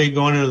 2nd week,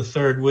 going into the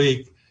 3rd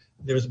week,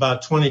 there was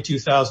about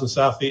 22,000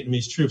 South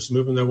Vietnamese troops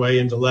moving their way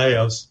into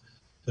Laos.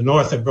 The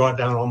North had brought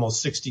down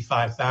almost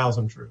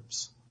 65,000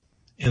 troops.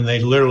 And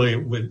they literally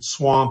would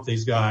swamp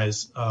these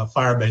guys'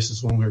 fire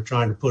bases when we were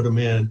trying to put them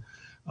in.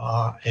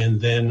 And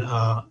then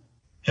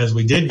as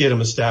we did get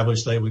them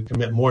established, they would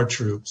commit more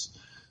troops.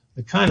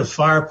 The kind of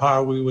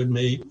firepower we would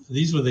meet,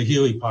 these were the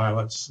Huey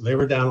pilots. They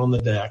were down on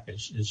the deck,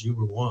 as you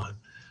were one.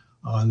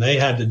 And they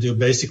had to do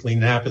basically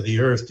nap of the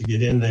earth to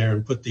get in there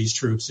and put these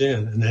troops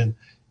in, and then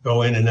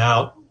go in and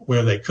out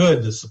where they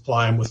could to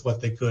supply them with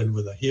what they could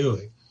with a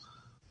Huey.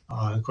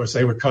 Of course,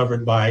 they were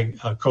covered by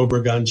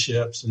Cobra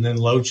gunships, and then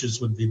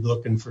Loaches would be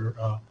looking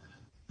for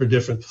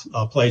different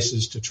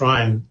places to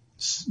try and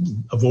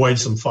avoid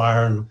some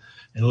fire and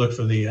look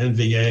for the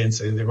NVA and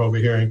say they're over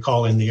here and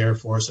call in the Air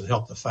Force and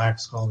help the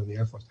FACs call in the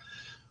Air Force.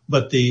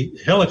 But the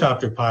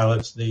helicopter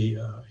pilots, the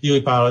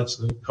Huey pilots,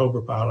 the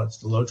Cobra pilots,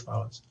 the Loach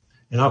pilots,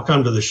 and I'll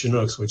come to the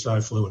Chinooks, which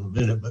I flew in a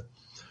minute, but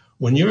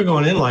when you were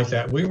going in like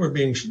that, we were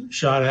being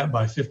shot at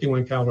by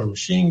 51 caliber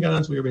machine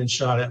guns. We were being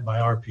shot at by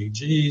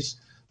RPGs,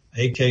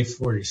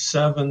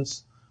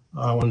 AK-47s.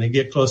 When they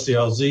get close to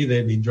LZ,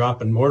 they'd be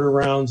dropping mortar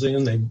rounds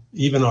in,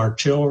 even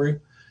artillery.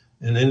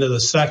 And into the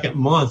second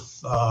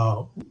month,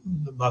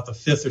 about the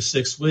 5th or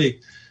 6th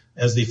week,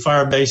 as the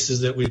fire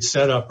bases that we'd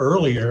set up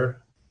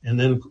earlier, and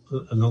then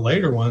the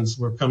later ones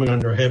were coming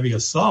under heavy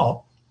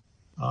assault,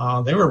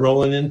 they were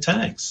rolling in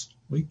tanks.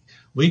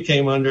 We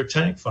came under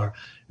tank fire.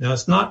 Now,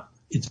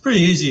 it's pretty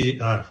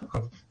easy, I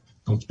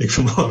don't speak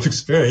from a lot of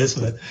experience,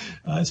 but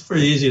it's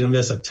pretty easy to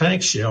miss a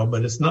tank shell,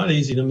 but it's not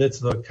easy to miss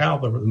the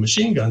caliber of the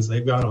machine guns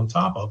they've got on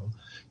top of them,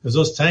 because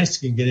those tanks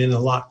can get in a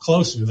lot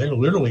closer. They're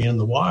literally in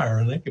the wire,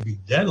 and they could be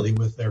deadly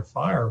with their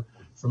fire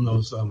from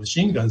those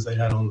machine guns they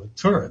had on the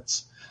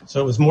turrets.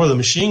 So it was more the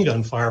machine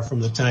gun fire from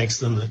the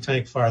tanks than the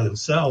tank fire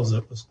themselves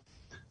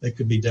that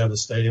could be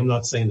devastating. I'm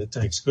not saying the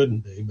tanks couldn't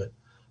be, but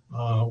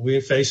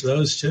we faced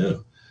those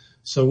too.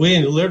 So we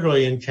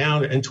literally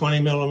encountered, and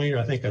 20 millimeter,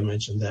 I think I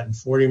mentioned that, and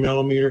 40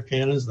 millimeter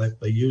cannons that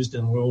they used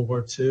in World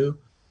War II.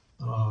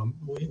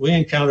 We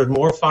encountered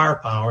more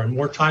firepower and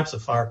more types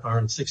of firepower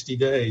in 60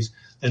 days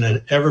than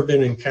had ever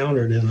been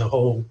encountered in the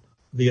whole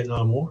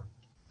Vietnam War.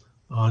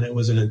 And it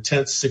was an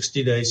intense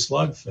 60-day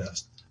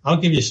slugfest. I'll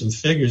give you some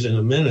figures in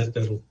a minute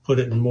that'll put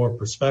it in more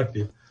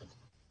perspective.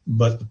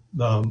 But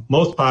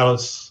most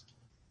pilots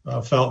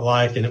felt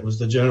like, and it was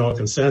the general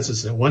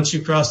consensus, that once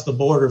you crossed the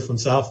border from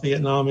South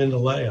Vietnam into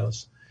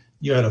Laos,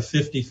 you had a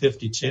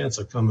 50-50 chance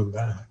of coming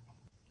back.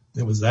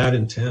 It was that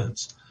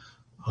intense.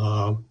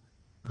 I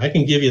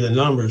can give you the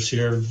numbers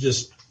here,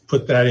 just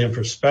put that in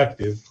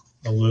perspective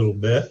a little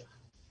bit.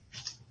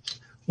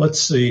 Let's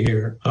see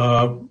here.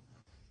 The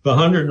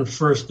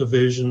 101st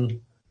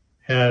Division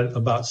had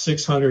about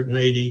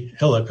 680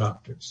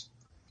 helicopters.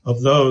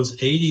 Of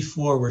those,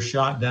 84 were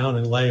shot down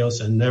in Laos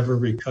and never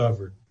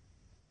recovered.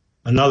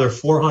 Another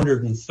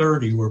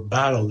 430 were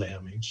battle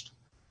damaged.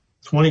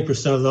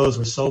 20% of those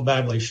were so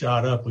badly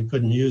shot up we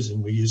couldn't use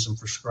them. We used them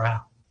for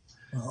scrap.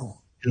 Oh.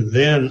 And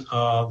then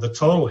the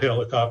total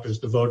helicopters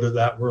devoted to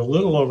that were a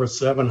little over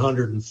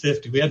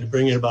 750. We had to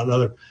bring in about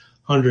another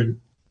 100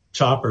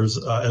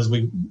 choppers as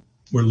we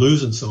were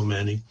losing so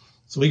many.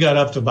 So we got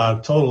up to about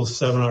a total of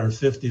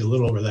 750, a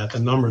little over that. The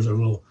numbers are a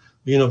little,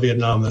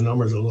 Vietnam, the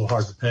numbers are a little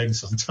hard to peg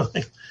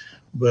sometimes.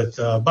 But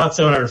about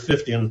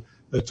 750, and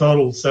the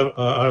total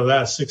out of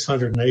that,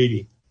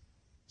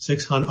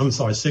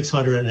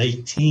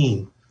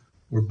 618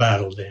 were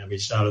battle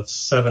damaged out of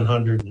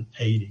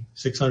 780,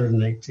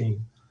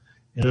 618.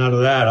 And out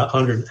of that,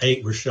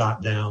 108 were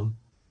shot down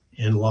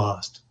and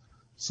lost.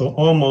 So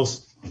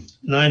almost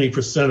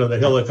 90% of the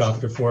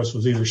helicopter force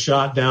was either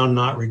shot down,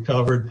 not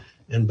recovered,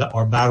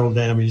 or battle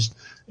damaged.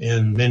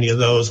 And many of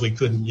those we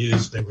couldn't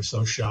use. They were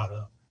so shot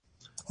up.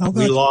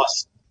 We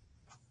lost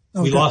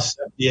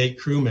 78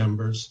 crew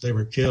members. They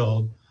were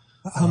killed.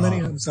 How many?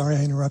 I'm sorry,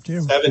 I interrupted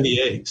you.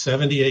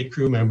 78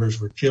 crew members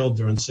were killed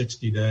during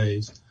 60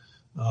 days.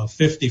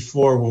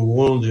 54 were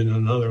wounded, and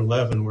another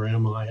 11 were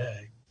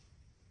MIA.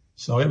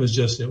 So it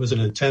was an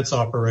intense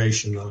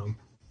operation,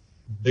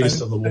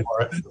 biggest of the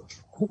war.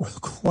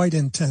 Quite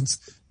intense.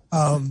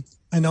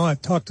 I know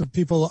I've talked to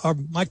people.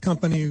 My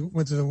company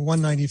was the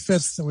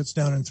 195th, that was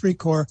down in 3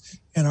 Corps,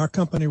 and our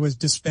company was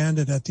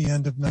disbanded at the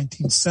end of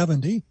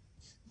 1970.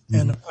 Mm-hmm.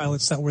 And the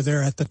pilots that were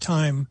there at the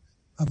time,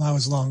 I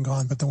was long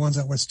gone, but the ones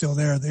that were still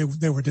there,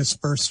 they were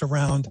dispersed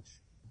around.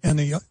 And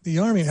the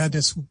Army had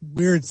this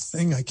weird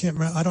thing. I can't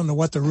remember. I don't know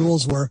what the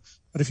rules were,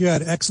 but if you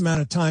had X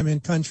amount of time in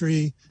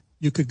country,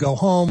 you could go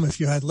home. If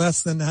you had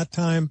less than that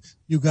time,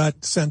 you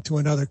got sent to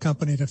another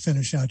company to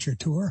finish out your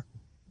tour.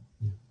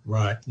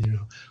 Right.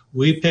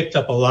 We picked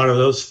up a lot of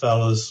those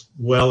fellows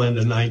well into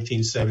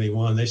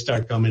 1971. They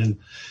started coming in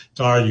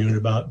to our unit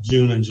about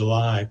June and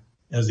July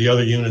as the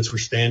other units were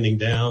standing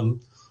down.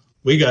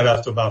 We got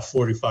up to about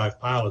 45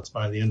 pilots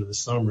by the end of the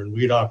summer, and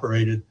we'd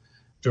operated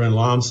during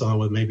Lam Son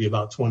with maybe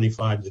about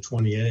 25 to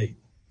 28.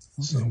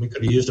 So we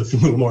could have used a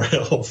little more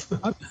help.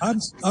 I'm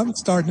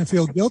starting to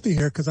feel guilty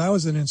here because I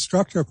was an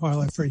instructor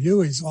pilot for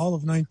Huey's all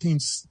of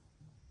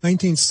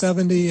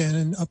 1970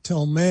 and up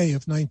till May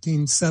of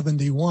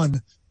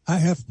 1971. I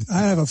have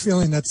a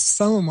feeling that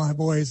some of my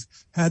boys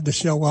had to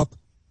show up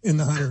in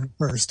the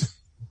 101st.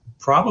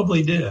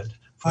 Probably did.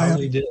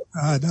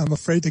 I'm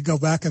afraid to go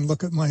back and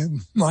look at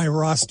my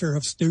roster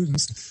of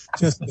students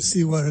just to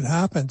see what had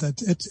happened.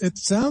 It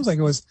sounds like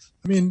it was.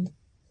 I mean,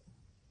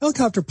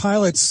 helicopter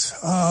pilots.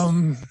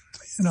 Many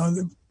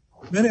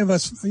of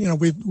us,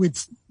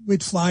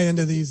 we'd fly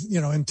into these,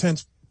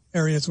 intense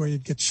areas where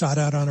you'd get shot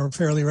at on a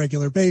fairly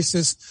regular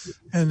basis,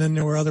 and then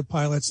there were other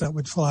pilots that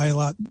would fly a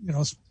lot.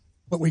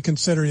 What we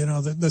consider,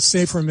 the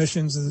safer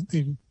missions,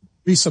 the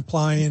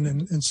resupplying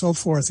and so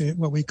forth.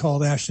 What we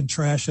called ash and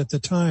trash at the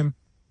time.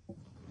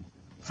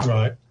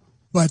 Right.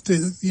 But,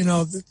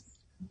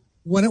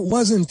 when it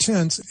was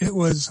intense, it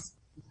was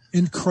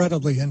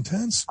incredibly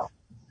intense.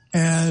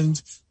 And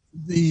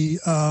this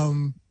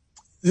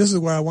is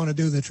where I want to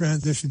do the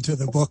transition to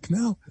the book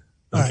now.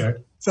 Okay. Right.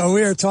 So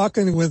we are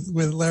talking with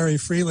Larry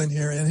Freeland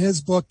here, and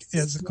his book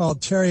is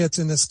called Chariots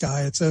in the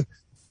Sky.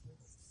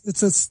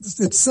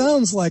 It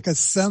sounds like a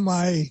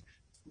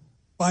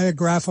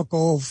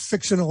semi-biographical,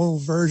 fictional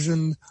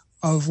version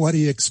of what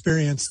he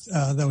experienced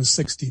those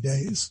 60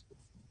 days.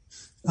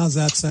 How's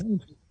that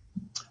sound?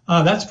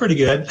 That's pretty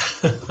good.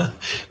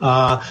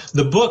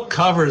 The book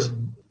covers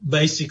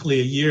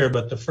basically a year,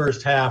 but the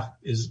first half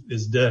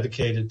is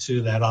dedicated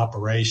to that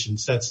operation,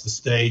 sets the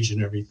stage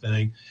and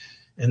everything.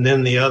 And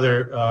then the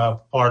other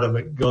part of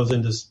it goes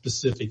into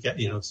specific,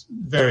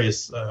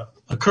 various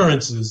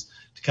occurrences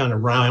to kind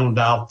of round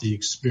out the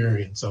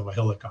experience of a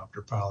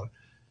helicopter pilot.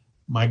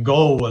 My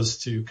goal was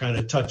to kind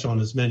of touch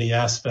on as many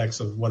aspects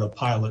of what a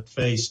pilot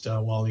faced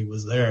while he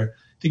was there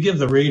to give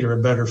the reader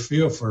a better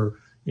feel for,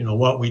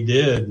 what we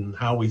did and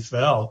how we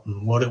felt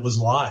and what it was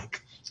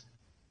like.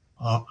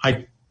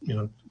 I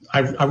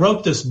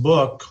wrote this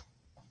book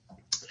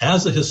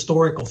as a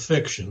historical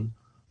fiction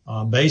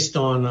based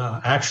on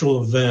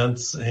actual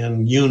events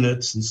and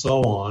units and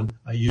so on.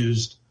 I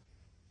used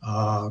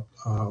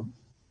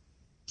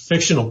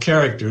fictional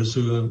characters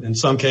who, in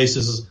some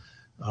cases,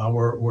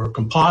 were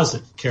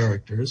composite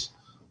characters.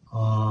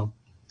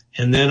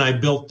 And then I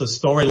built the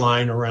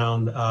storyline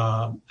around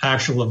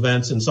actual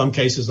events. In some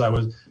cases, I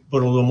would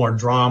put a little more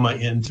drama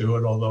into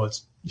it, although I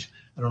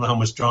don't know how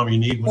much drama you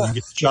need when you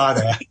get shot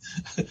at.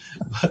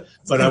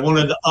 but I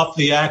wanted to up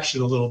the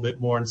action a little bit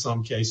more in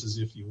some cases,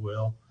 if you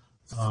will,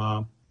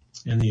 and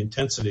the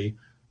intensity.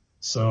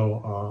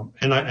 So,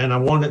 and I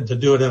wanted to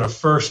do it in a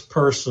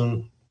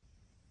first-person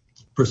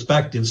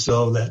perspective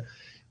so that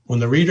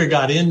when the reader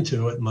got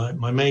into it,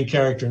 my main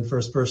character in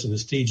first person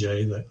is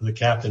TJ, the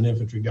captain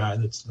infantry guy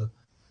that's the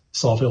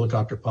assault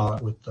helicopter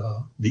pilot with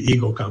the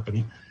Eagle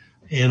Company.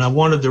 And I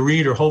wanted the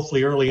reader,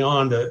 hopefully early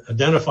on, to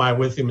identify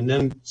with him. And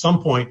then at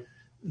some point,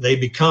 they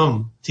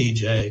become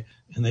TJ,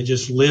 and they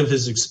just live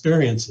his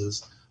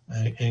experiences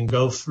and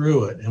go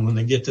through it. And when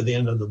they get to the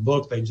end of the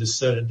book, they just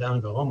set it down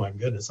and go, oh, my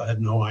goodness, I had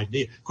no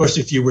idea. Of course,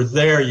 if you were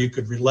there, you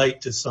could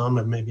relate to some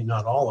and maybe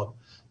not all of it,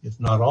 if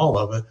not all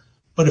of it.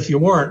 But if you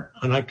weren't,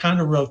 and I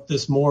kind of wrote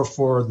this more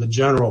for the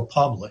general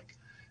public,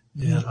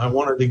 and I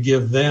wanted to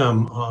give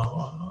them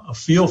a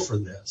feel for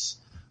this.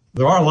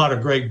 There are a lot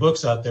of great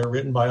books out there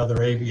written by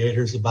other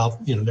aviators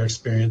about, their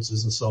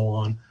experiences and so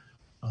on.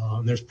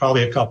 There's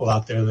probably a couple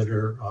out there that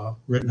are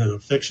written on a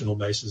fictional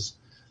basis,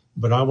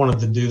 but I wanted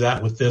to do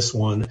that with this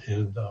one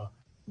and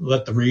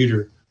let the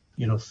reader,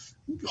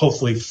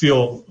 hopefully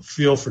feel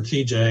for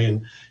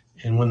TJ,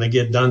 and when they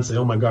get done, say,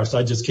 oh my gosh,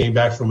 I just came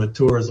back from a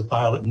tour as a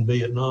pilot in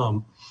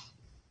Vietnam.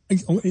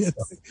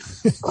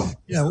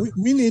 Yeah,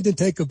 we need to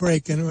take a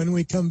break, and when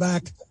we come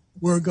back,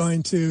 we're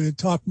going to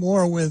talk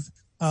more with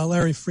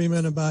Larry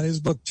Freeman about his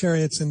book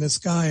Chariots in the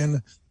Sky,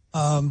 and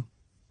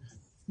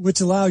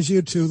which allows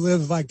you to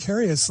live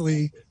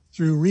vicariously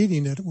through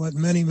reading it, what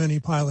many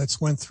pilots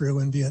went through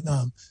in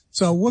Vietnam.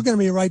 So we're going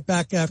to be right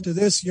back after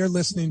this. You're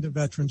listening to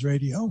Veterans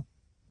Radio.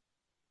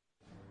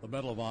 The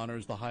Medal of Honor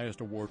is the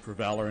highest award for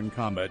valor in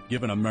combat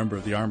given a member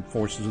of the Armed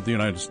Forces of the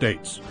United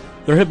States.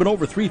 There have been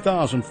over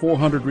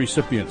 3,400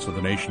 recipients of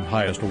the nation's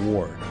highest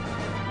award.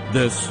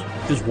 This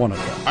is one of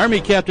them.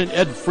 Army Captain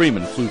Ed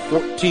Freeman flew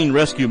 14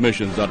 rescue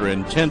missions under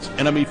intense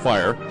enemy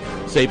fire,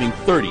 saving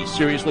 30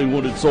 seriously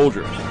wounded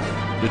soldiers.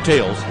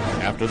 Details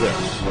after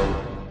this.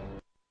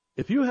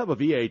 If you have a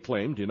VA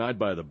claim denied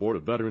by the Board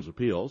of Veterans'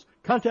 Appeals,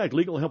 contact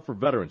Legal Help for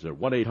Veterans at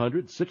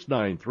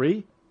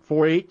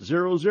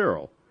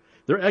 1-800-693-4800.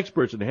 They're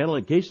experts in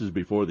handling cases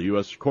before the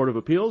U.S. Court of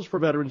Appeals for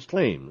Veterans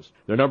Claims.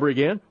 Their number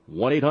again,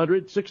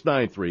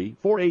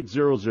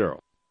 1-800-693-4800.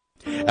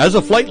 As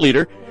a flight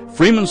leader,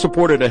 Freeman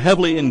supported a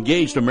heavily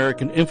engaged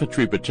American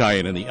infantry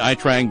battalion in the Ai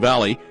Trang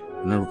Valley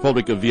in the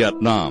Republic of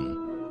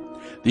Vietnam.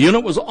 The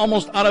unit was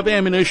almost out of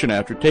ammunition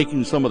after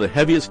taking some of the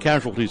heaviest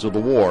casualties of the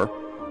war,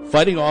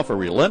 fighting off a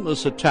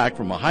relentless attack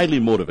from a highly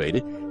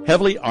motivated,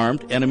 heavily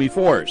armed enemy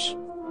force.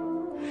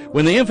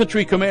 When the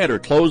infantry commander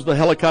closed the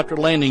helicopter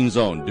landing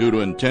zone due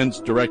to intense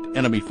direct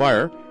enemy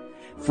fire,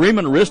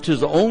 Freeman risked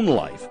his own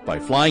life by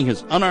flying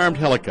his unarmed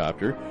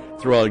helicopter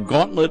through a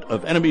gauntlet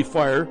of enemy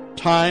fire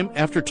time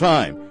after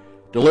time,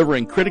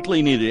 delivering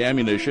critically needed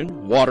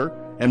ammunition, water,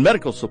 and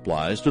medical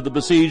supplies to the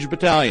besieged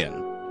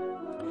battalion.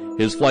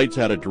 His flights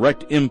had a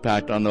direct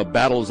impact on the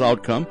battle's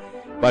outcome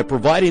by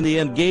providing the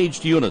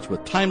engaged units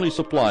with timely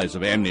supplies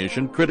of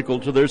ammunition critical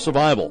to their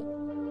survival.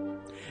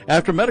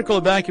 After medical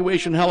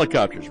evacuation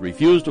helicopters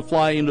refused to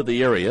fly into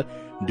the area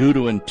due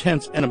to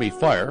intense enemy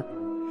fire,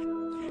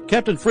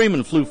 Captain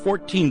Freeman flew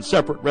 14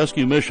 separate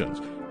rescue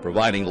missions,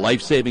 providing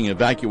life-saving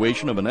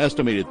evacuation of an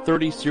estimated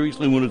 30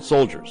 seriously wounded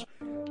soldiers,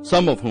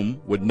 some of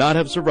whom would not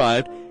have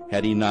survived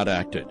had he not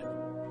acted.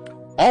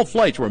 All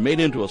flights were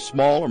made into a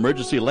small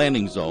emergency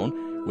landing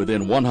zone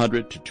within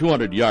 100 to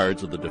 200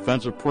 yards of the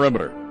defensive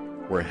perimeter,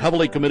 where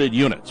heavily committed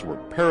units were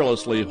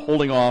perilously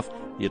holding off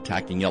the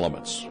attacking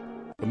elements.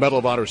 The Medal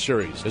of Honor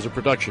series is a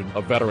production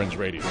of Veterans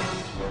Radio.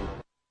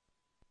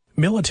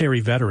 Military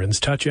veterans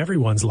touch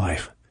everyone's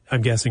life.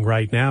 I'm guessing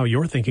right now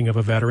you're thinking of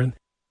a veteran,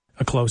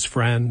 a close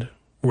friend,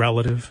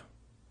 relative,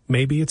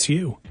 Maybe it's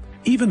you.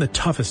 Even the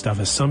toughest of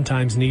us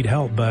sometimes need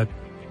help, but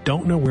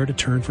don't know where to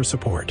turn for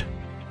support.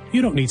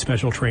 You don't need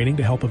special training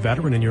to help a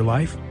veteran in your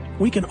life.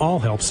 We can all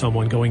help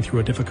someone going through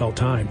a difficult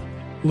time.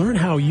 Learn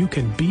how you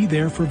can be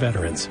there for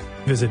veterans.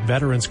 Visit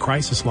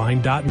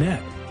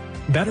veteranscrisisline.net.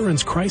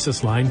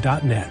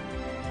 veteranscrisisline.net.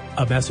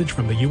 A message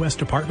from the U.S.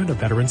 Department of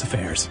Veterans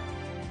Affairs.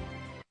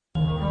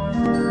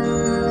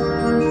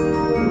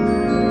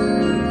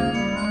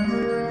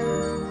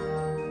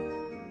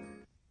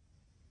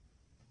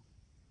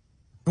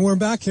 We're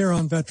back here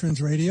on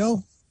Veterans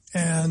Radio,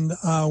 and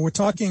we're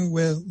talking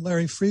with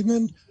Larry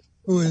Freeland,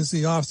 who is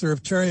the author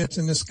of Chariots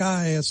in the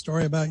Sky, a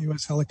story about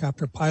U.S.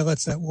 helicopter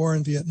pilots at war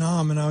in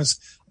Vietnam. And I was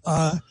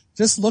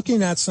just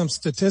looking at some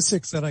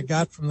statistics that I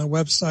got from the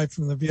website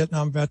from the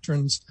Vietnam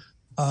Veterans.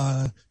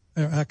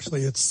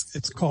 Actually,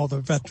 it's called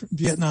the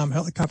Vietnam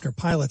Helicopter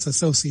Pilots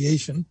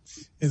Association,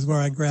 is where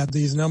I grabbed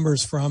these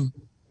numbers from.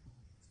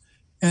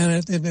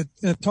 And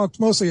it talked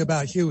mostly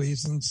about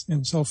Hueys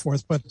and so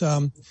forth, but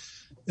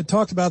it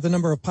talked about the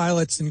number of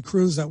pilots and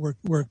crews that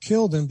were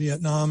killed in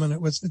Vietnam, and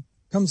it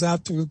comes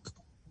out to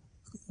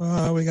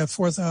we got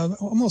 4,000,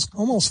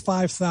 almost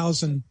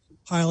 5,000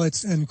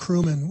 pilots and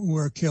crewmen who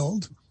were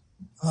killed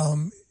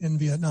in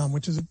Vietnam,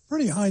 which is a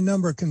pretty high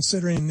number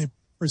considering the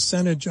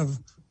percentage of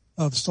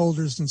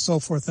soldiers and so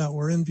forth that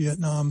were in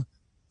Vietnam.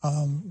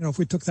 If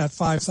we took that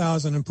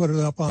 5,000 and put it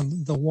up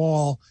on the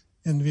wall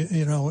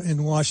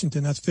in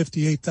Washington, that's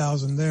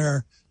 58,000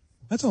 there.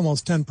 That's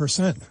almost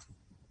 10%.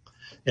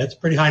 Yeah, it's a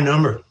pretty high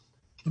number.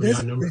 Pretty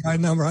high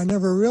number. I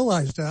never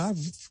realized that.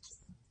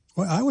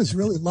 I was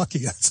really lucky.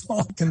 That's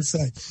all I can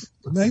say.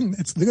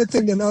 It's a good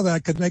thing to know that I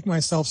could make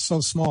myself so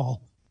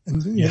small.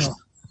 And, I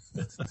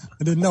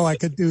didn't know I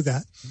could do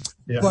that.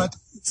 Yeah. But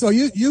so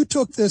you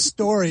took this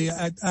story.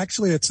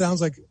 Actually, it sounds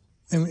like,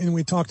 and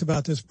we talked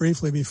about this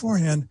briefly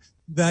beforehand,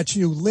 that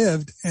you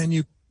lived and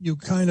you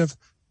kind of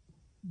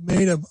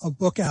made a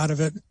book out of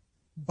it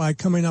by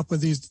coming up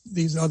with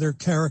these other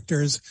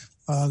characters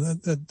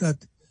that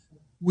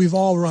we've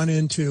all run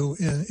into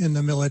in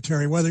the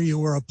military, whether you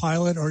were a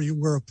pilot or you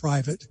were a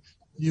private.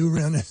 You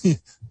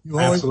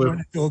always run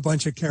into a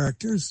bunch of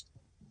characters.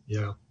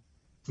 Yeah,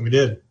 we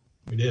did.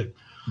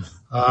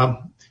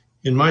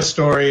 In my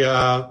story,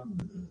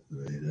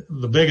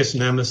 the biggest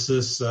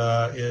nemesis,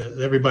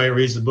 everybody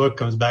reads the book,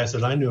 comes back and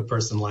says, I knew a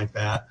person like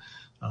that.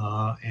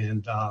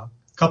 And a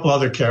couple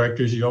other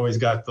characters, you always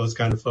got those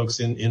kind of folks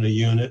in a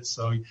unit.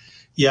 So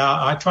yeah,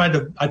 I tried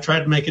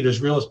to make it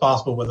as real as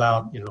possible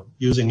without,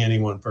 using any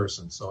one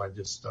person. So I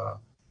just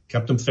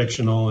kept them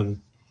fictional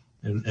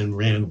and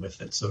ran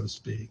with it, so to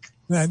speak.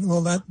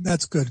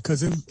 That's good,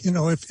 because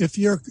if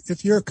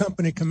you're a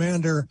company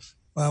commander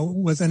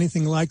was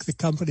anything like the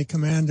company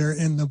commander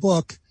in the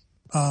book,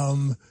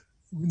 none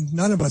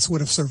of us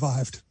would have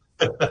survived.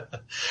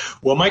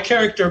 Well, my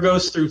character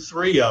goes through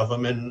three of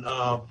them, and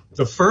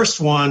the first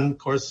one, of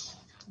course,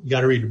 you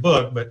got to read the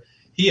book, but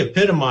he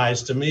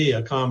epitomized to me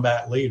a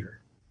combat leader.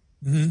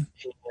 Mm-hmm.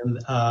 And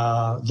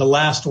the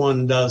last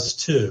one does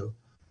too.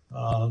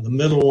 The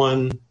middle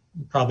one,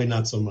 probably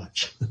not so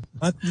much.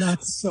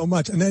 not so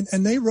much.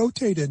 And they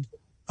rotated.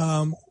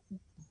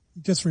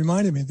 Just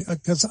reminded me,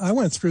 because I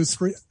went through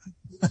three.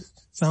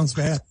 Sounds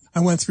bad. I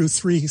went through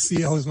 3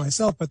 COs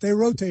myself, but they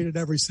rotated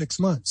every 6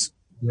 months.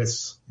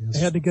 Yes. They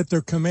had to get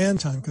their command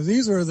time, because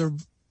these are the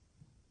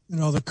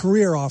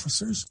career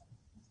officers.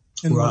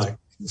 Right.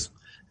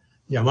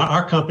 Yeah,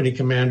 our company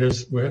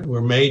commanders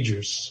were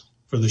majors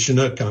for the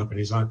Chinook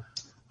companies. I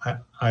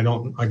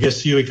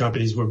guess Huey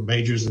companies were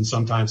majors and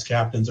sometimes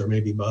captains, or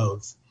maybe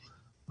both.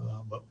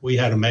 But we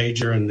had a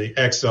major, and the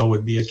XO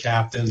would be a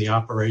captain, the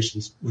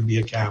operations would be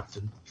a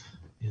captain,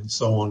 and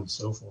so on and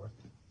so forth.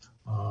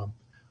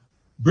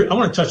 I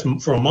want to touch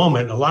for a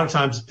moment. A lot of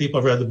times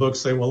people have read the book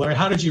say, well, Larry,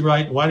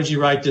 why did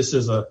you write this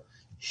as a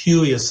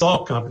Huey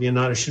assault company and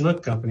not a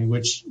Chinook company,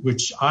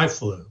 which I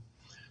flew?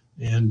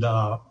 And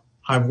I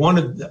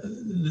wanted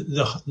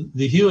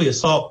the Huey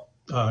assault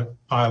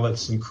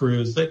pilots and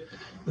crews,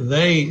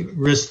 they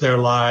risked their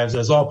lives,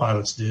 as all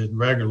pilots did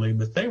regularly,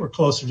 but they were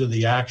closer to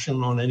the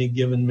action on any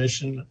given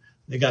mission.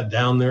 They got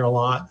down there a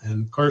lot.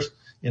 And of course,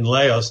 in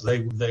Laos,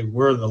 they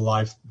were the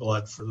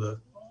lifeblood for the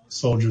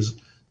soldiers,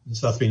 the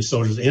South Vietnamese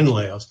soldiers in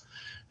Laos.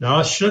 Now,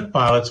 us Chinook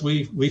pilots,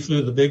 we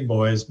flew the big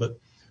boys, but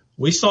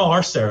we saw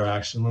our SAR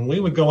action. When we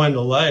would go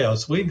into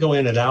Laos, we'd go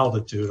in at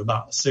altitude,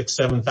 about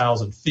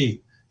 7,000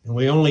 feet, and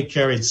we only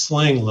carried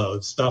sling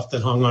loads, stuff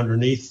that hung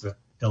underneath the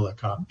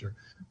helicopter.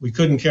 We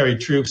couldn't carry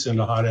troops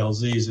into hot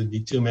LZs. It'd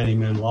be too many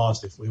men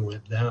lost if we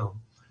went down.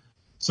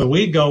 So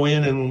we'd go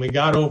in, and when we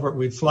got over it,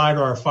 we'd fly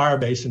to our fire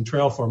base in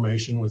trail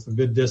formation with a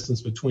good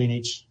distance between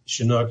each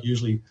Chinook,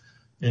 usually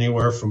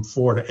anywhere from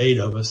 4 to 8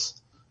 of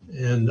us.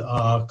 And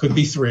could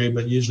be 3,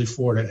 but usually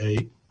 4 to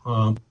 8.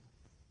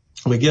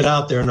 We get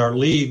out there in our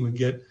league, we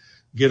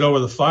get over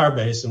the fire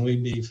base, and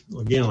we'd be,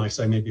 again, like I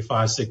say, maybe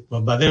 5, 6.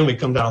 But by then we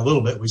come down a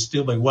little bit. We'd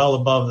still be well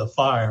above the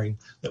firing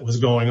that was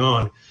going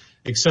on,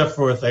 except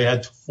for if they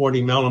had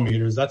 40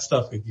 millimeters. That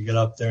stuff, if you get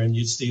up there and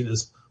you'd see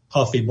this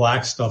puffy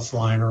black stuff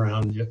flying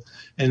around you.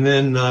 And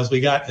then as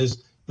we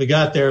we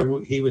got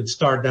there, he would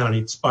start down,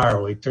 he'd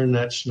spiral. He'd turn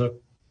that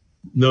Chinook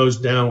nose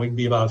down. We'd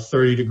be about a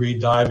 30-degree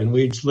dive, and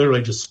we'd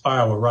literally just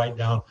spiral right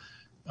down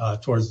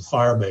towards the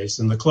fire base.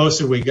 And the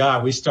closer we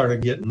got, we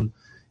started getting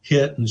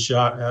hit and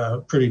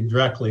shot pretty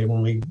directly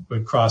when we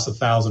would cross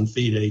 1,000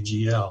 feet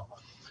AGL.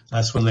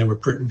 That's when they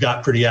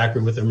got pretty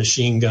accurate with their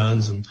machine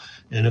guns, and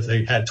if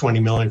they had 20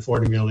 millimeter,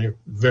 40 millimeter,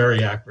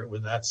 very accurate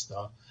with that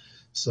stuff.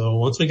 So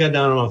once we got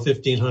down around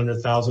 1,500,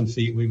 1,000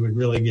 feet, we would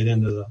really get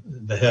into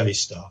the heavy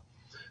stuff.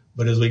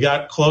 But as we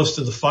got close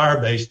to the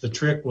fire base, the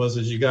trick was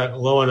as you got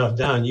low enough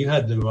down, you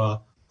had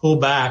to pull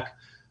back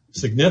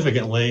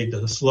significantly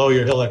to slow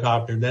your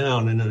helicopter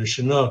down. And in a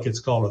Chinook, it's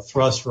called a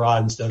thrust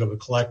rod instead of a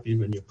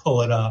collective, and you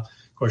pull it up.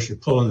 Of course, you're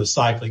pulling the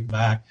cyclic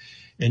back,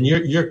 and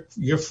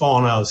you're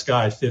falling out of the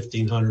sky at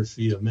 1,500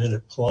 feet a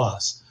minute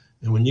plus.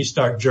 And when you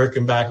start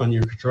jerking back on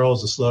your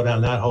controls to slow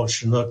down, that whole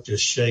Chinook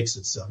just shakes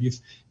itself.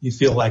 You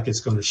feel like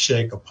it's going to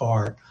shake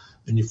apart,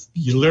 and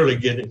you literally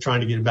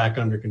trying to get it back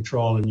under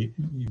control, and you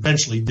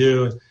eventually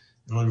do.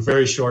 And on a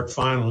very short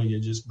final, you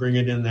just bring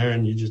it in there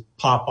and you just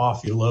pop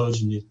off your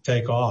loads and you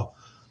take off.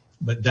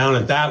 But down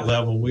at that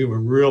level, we were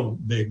real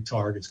big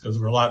targets because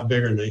we're a lot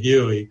bigger than the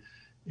Huey.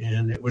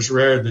 And it was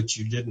rare that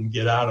you didn't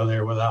get out of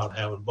there without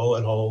having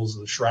bullet holes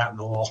and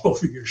shrapnel all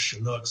over your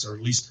Chinooks, or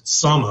at least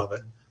some of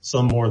it,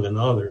 some more than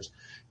others.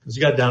 Because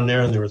you got down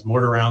there and there was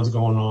mortar rounds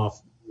going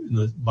off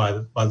by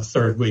the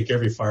third week.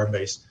 Every fire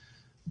base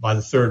by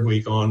the third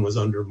week on was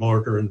under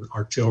mortar and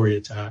artillery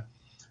attack.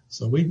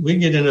 So we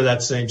get into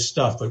that same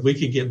stuff, but we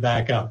could get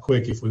back out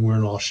quick if we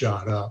weren't all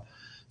shot up.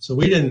 So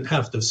we didn't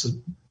have to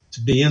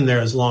be in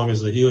there as long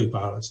as the Huey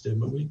pilots did.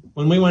 But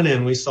when we went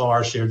in, we saw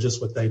our share,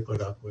 just what they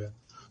put up with.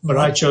 But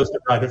I chose to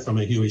ride it from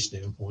a Huey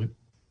standpoint.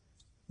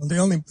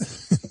 Well,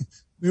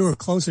 we were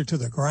closer to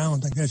the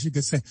ground, I guess you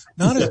could say.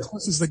 Not as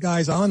close as the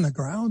guys on the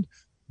ground,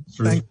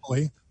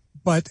 thankfully.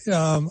 But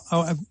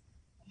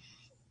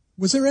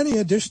was there any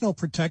additional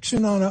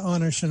protection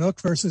on a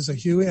Chinook versus a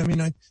Huey? I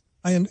mean,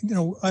 I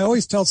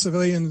always tell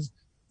civilians,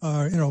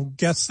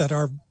 guests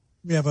that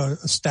we have a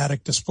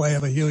static display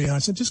of a Huey on. I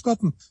said, just go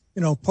up and,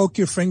 poke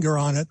your finger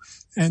on it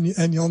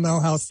and you'll know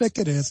how thick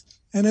it is.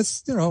 And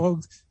it's,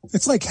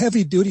 it's like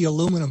heavy duty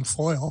aluminum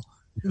foil.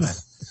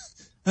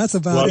 That's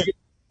about it.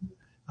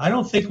 I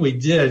don't think we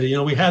did.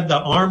 We had the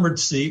armored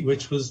seat,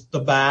 which was the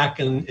back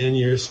and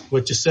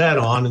what you sat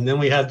on. And then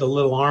we had the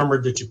little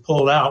armored that you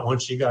pulled out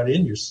once you got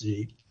in your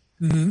seat.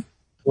 Mm-hmm.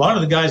 A lot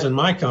of the guys in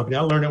my company,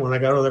 I learned it when I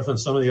got over there from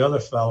some of the other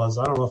fellas.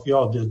 I don't know if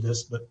y'all did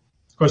this, but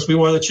of course we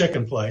wore the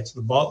chicken plates,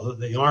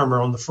 the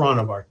armor on the front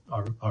of our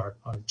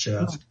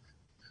chest.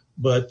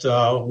 But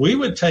we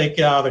would take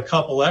out a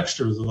couple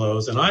extras of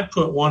those, and I'd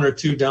put one or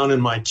two down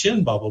in my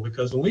chin bubble,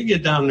 because when we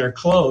get down there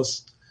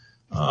close,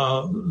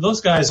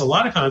 those guys, a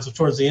lot of times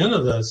towards the end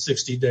of the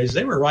 60 days,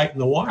 they were right in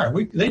the wire.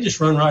 They just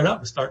run right up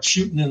and start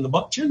shooting in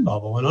the chin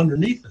bubble and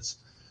underneath us.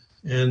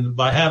 And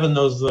by having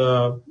those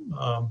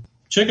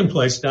chicken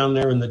plates down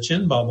there in the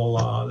chin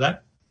bubble,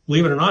 that,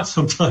 believe it or not,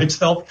 sometimes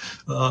helped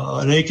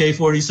an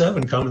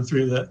AK-47 coming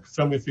through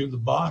the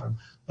bottom.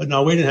 But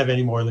no, we didn't have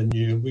any more than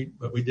you.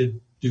 But we did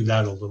do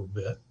that a little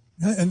bit.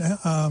 And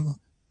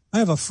I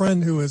have a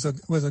friend who was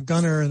a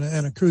gunner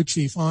and a crew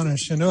chief on a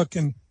Chinook.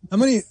 And how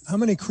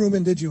many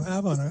crewmen did you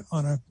have on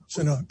a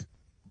Chinook?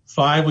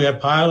 5. We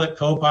had pilot,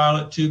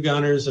 co-pilot, 2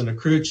 gunners, and a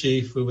crew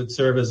chief who would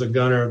serve as a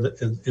gunner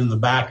in the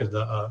back of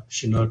the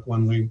Chinook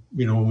when we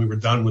were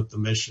done with the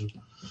mission,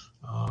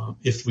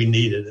 if we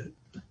needed it.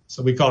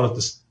 So we called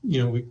it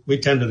we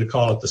tended to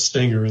call it the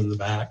Stinger in the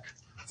back.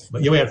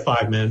 But we had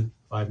 5 men.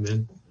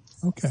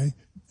 Okay.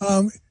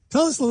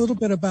 Tell us a little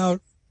bit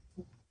about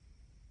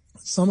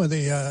some of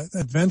the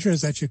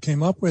adventures that you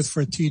came up with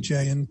for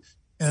TJ,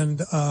 and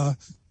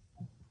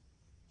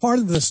part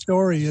of the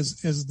story is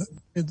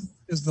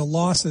the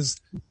losses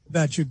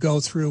that you go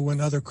through when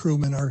other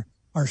crewmen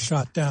are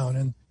shot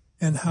down,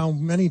 and how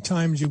many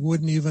times you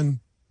wouldn't even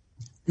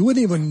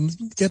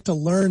get to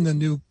learn the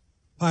new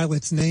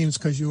pilots' names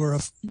because you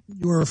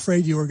were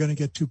afraid you were going to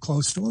get too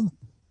close to them.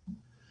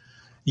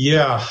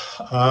 Yeah,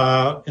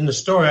 in the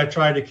story I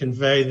tried to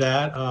convey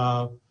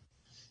that.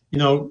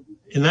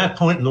 In that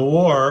point in the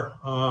war,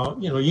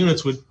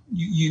 units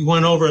you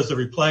went over as a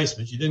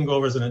replacement. You didn't go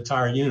over as an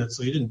entire unit,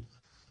 so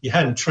you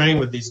hadn't trained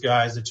with these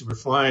guys that you were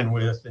flying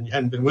with, and you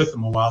hadn't been with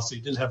them a while, so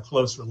you didn't have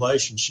close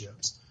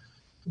relationships.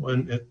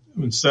 When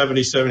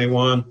 70,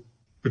 71,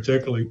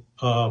 particularly,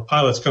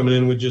 pilots coming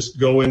in would just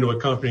go into a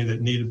company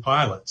that needed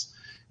pilots,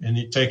 and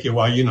it'd take you a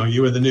while.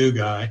 You were the new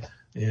guy,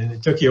 and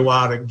it took you a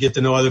while to get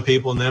to know other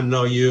people and them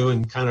know you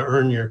and kind of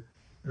earn your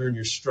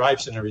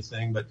stripes and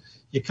everything. But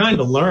you kind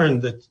of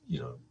learned that,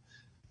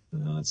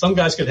 some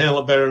guys could handle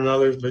it better than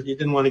others, but you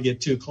didn't want to get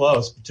too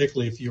close,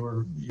 particularly if you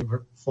were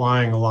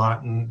flying a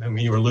lot and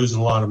you were losing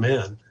a lot of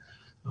men.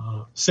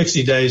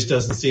 60 days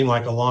doesn't seem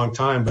like a long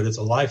time, but it's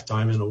a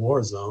lifetime in a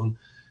war zone.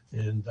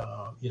 And,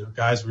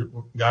 guys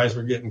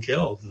were getting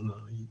killed, and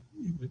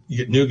you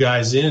get new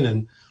guys in,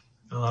 and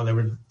they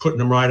were putting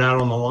them right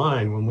out on the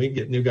line. When we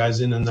get new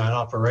guys in that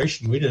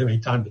operation, we didn't have any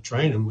time to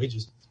train them. We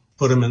just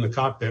put them in the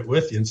cockpit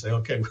with you and say,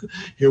 okay,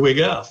 here we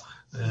go.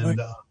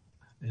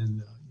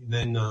 And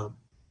then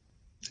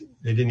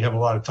they didn't have a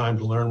lot of time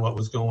to learn what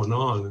was going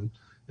on.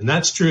 And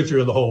that's true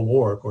through the whole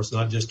war, of course,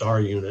 not just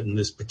our unit in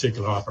this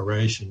particular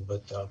operation,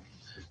 but the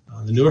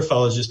newer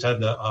fellows just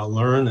had to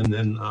learn and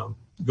then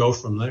go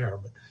from there.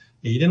 But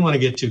you didn't want to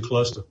get too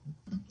close to,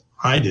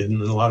 I didn't,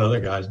 and a lot of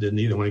other guys didn't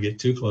either want to get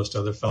too close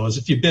to other fellows.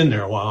 If you've been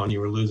there a while and you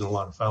were losing a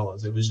lot of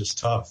fellows, it was just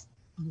tough.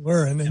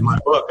 In my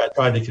book, I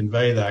tried to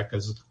convey that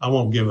because I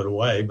won't give it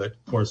away, but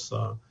of course,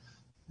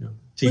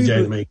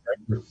 TJ, the main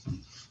character.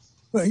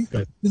 Well,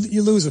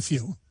 you lose a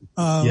few.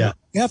 Yeah.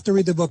 You have to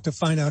read the book to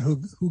find out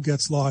who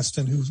gets lost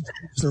and who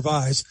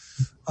survives.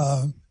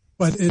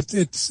 But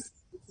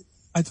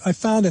I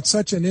found it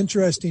such an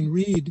interesting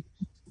read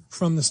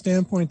from the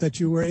standpoint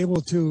that you were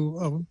able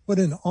to put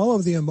in all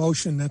of the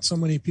emotion that so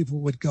many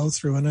people would go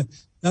through. And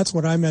that's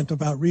what I meant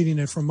about reading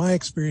it. From my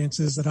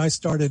experiences that I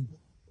started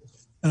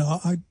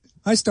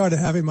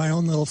having my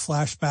own little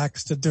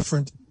flashbacks to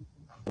different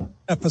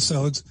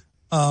episodes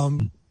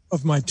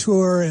of my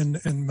tour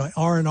and my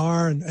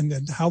R&R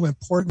and how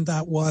important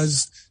that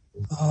was.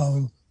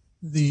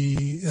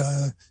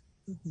 The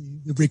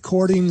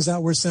recordings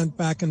that were sent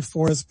back and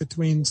forth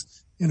between,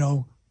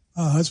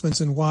 husbands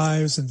and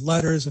wives and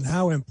letters, and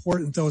how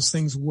important those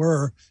things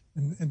were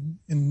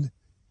and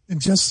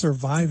just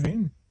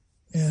surviving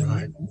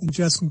and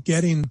just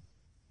getting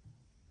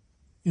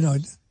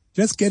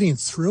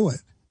through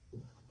it.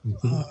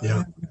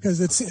 Because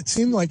it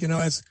seemed like,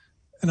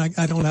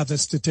 I don't have the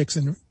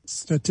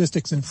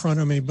statistics in front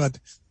of me, but,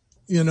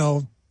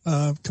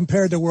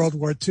 compared to World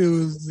War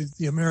II,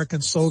 the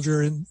American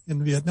soldier in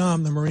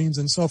Vietnam, the Marines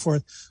and so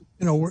forth,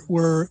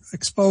 were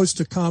exposed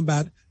to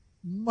combat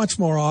much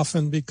more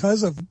often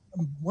because of,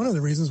 one of the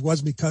reasons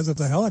was because of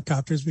the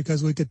helicopters,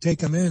 because we could take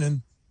them in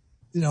and,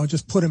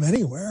 just put them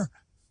anywhere.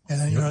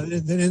 And, they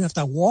didn't have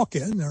to walk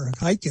in or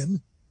hike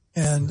in.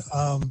 And,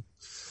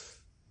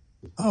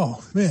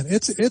 oh man,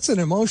 it's an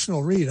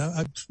emotional read.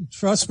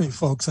 Trust me,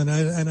 folks. And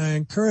I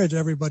encourage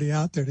everybody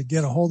out there to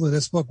get a hold of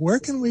this book. Where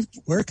can we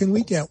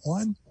get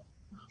one?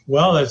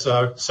 Well, there's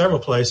several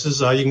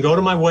places. You can go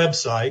to my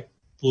website,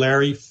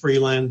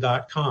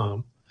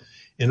 LarryFreeland.com.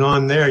 And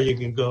on there, you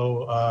can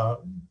go,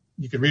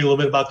 you can read a little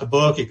bit about the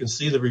book. You can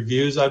see the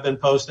reviews I've been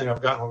posting.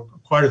 I've gotten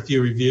quite a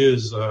few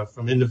reviews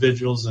from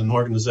individuals and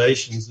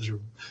organizations that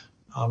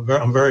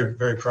I'm very,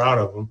 very proud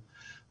of them.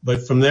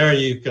 But from there,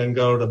 you can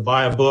go to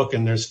buy a book,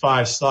 and there's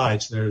 5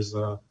 sites. There's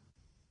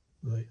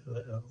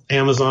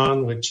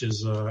Amazon, which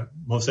is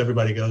most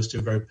everybody goes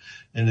to,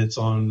 and it's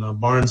on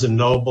Barnes &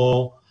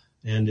 Noble,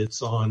 and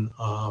it's on,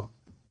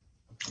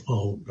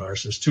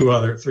 there's 3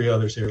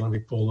 others here. Let me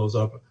pull those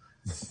up.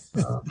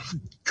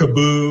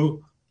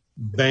 Kaboo,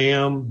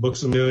 BAM,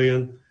 Books A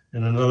Million,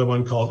 and another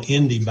one called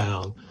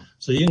IndieBound.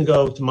 So you can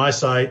go to my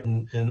site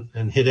and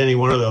hit any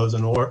one of those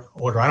and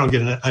order. I don't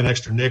get an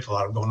extra nickel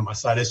out of going to my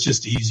site. It's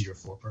just easier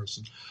for a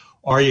person.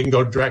 Or you can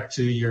go direct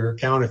to your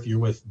account if you're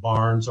with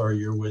Barnes or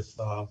you're with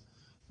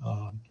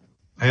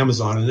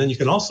Amazon. And then you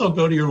can also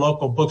go to your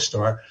local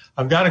bookstore.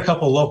 I've got a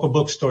couple local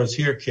bookstores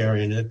here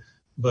carrying it,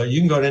 but you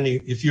can go to any,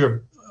 if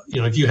you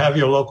have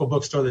your local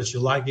bookstore that you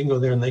like, you can go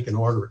there and they can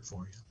order it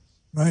for you.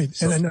 Right.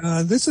 So, and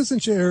then this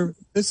isn't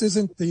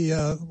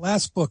the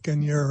last book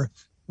in your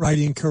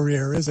writing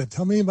career, is it?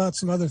 Tell me about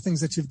some other things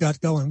that you've got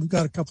going. We've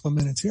got a couple of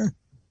minutes here.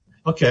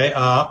 Okay.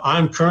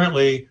 I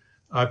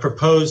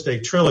proposed a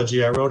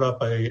trilogy. I wrote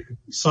up a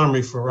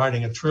summary for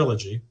writing a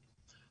trilogy.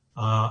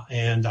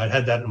 And I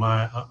had that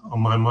on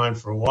my mind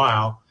for a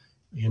while,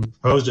 and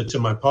proposed it to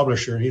my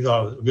publisher, and he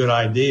thought it was a good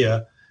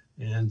idea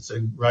and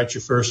said, write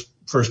your first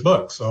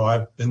book. So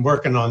I've been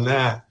working on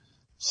that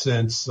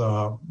since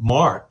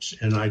March,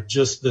 and I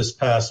just this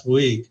past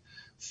week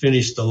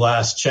finished the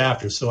last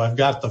chapter. So I've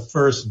got the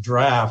first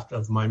draft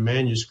of my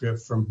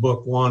manuscript from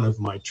book 1 of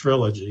my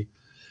trilogy,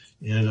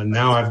 and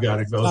now I've got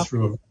to go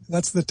through.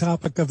 What's the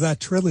topic of that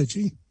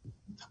trilogy?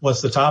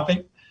 What's the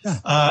topic?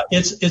 Yeah.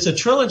 It's a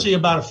trilogy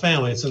about a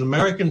family. It's an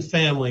American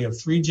family of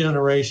 3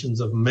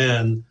 generations of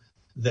men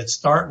that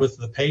start with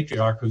the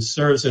patriarch who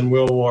serves in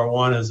World War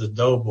I as a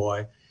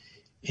doughboy.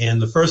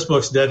 And the first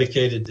book's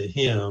dedicated to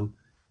him,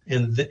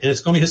 and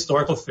it's going to be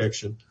historical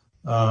fiction.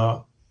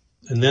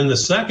 And then the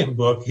second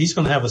book, he's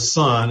going to have a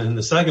son, and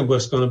the second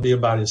book's going to be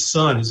about his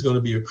son. He's going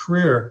to be a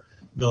career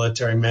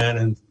military man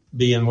and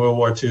be in World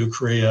War II,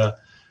 Korea,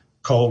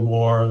 Cold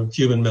War,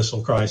 Cuban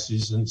Missile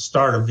Crisis, and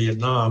start of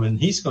Vietnam. And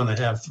he's going to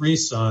have 3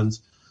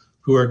 sons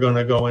who are going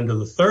to go into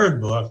the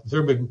third book,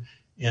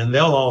 and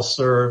they'll all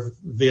serve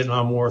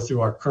Vietnam War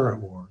through our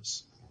current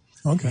wars.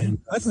 Okay,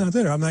 that's not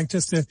there. I'm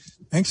anxious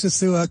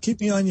to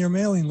keep me on your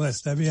mailing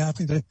list. I'd be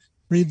happy to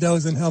read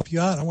those and help you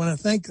out. I want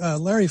to thank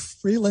Larry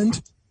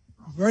Freeland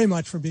very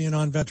much for being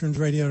on Veterans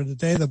Radio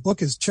today. The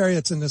book is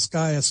Chariots in the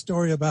Sky, a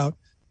story about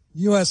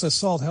U.S.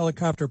 assault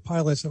helicopter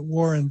pilots at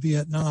war in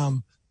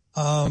Vietnam.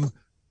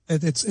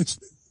 It's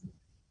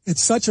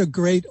such a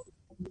great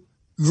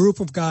group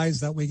of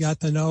guys that we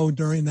got to know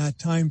during that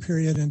time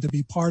period, and to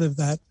be part of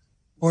that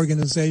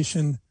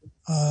organization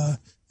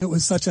it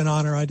was such an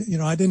honor. I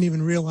didn't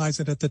even realize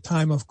it at the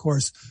time, of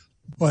course,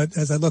 but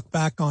as I look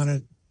back on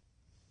it,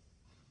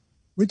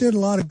 we did a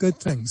lot of good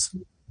things.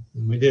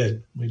 We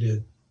did.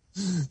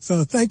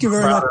 So thank you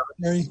very much,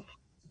 Barry.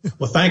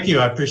 Well, thank you.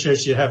 I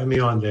appreciate you having me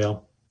on,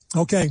 Dale.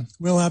 Okay.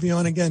 We'll have you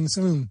on again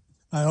soon,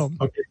 I hope.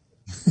 Okay.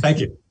 Thank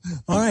you.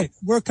 All right.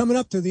 We're coming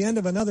up to the end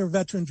of another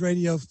Veterans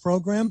Radio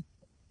program.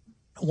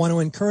 I want to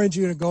encourage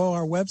you to go to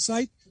our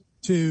website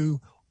to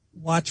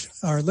watch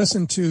or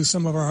listen to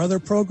some of our other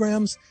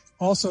programs.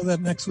 Also, that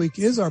next week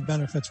is our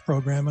benefits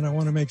program, and I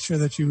want to make sure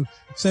that you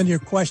send your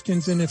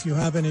questions in if you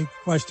have any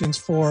questions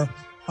for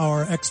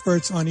our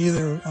experts on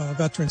either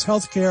veterans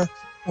health care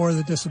or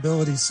the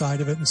disability side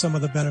of it and some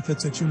of the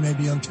benefits that you may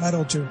be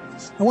entitled to.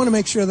 I want to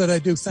make sure that I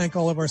do thank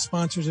all of our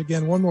sponsors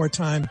again one more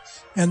time,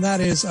 and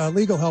that is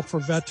Legal Help for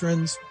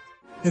Veterans.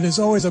 It is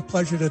always a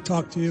pleasure to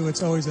talk to you.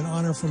 It's always an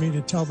honor for me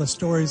to tell the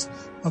stories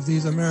of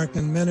these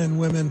American men and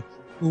women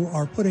who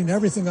are putting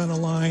everything on the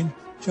line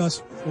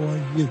just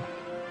for you.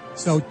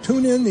 So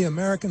tune in The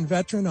American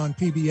Veteran on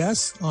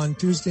PBS on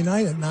Tuesday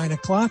night at 9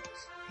 o'clock.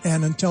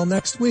 And until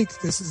next week,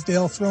 this is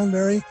Dale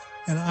Throneberry,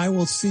 and I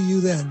will see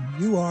you then.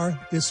 You are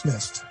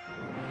dismissed.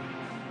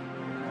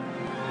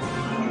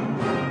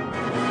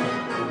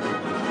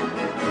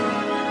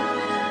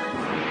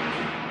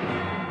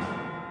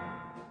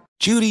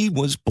 Judy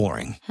was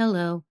boring.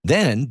 Hello.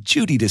 Then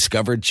Judy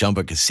discovered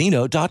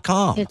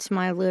ChumbaCasino.com. It's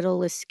my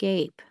little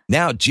escape.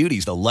 Now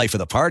Judy's the life of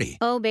the party.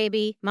 Oh,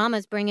 baby,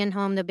 mama's bringing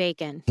home the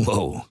bacon.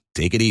 Whoa,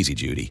 take it easy,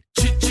 Judy.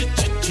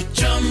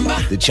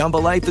 The Chumba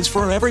life is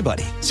for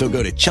everybody. So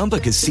go to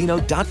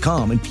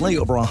ChumbaCasino.com and play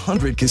over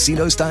 100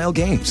 casino-style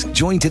games.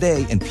 Join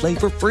today and play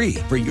for free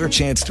for your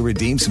chance to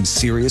redeem some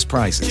serious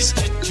prizes.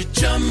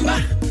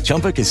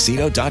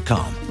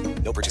 ChumbaCasino.com.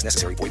 No purchase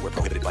necessary. Void where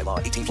prohibited by law.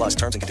 18+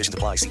 terms and conditions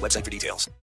apply. See website for details.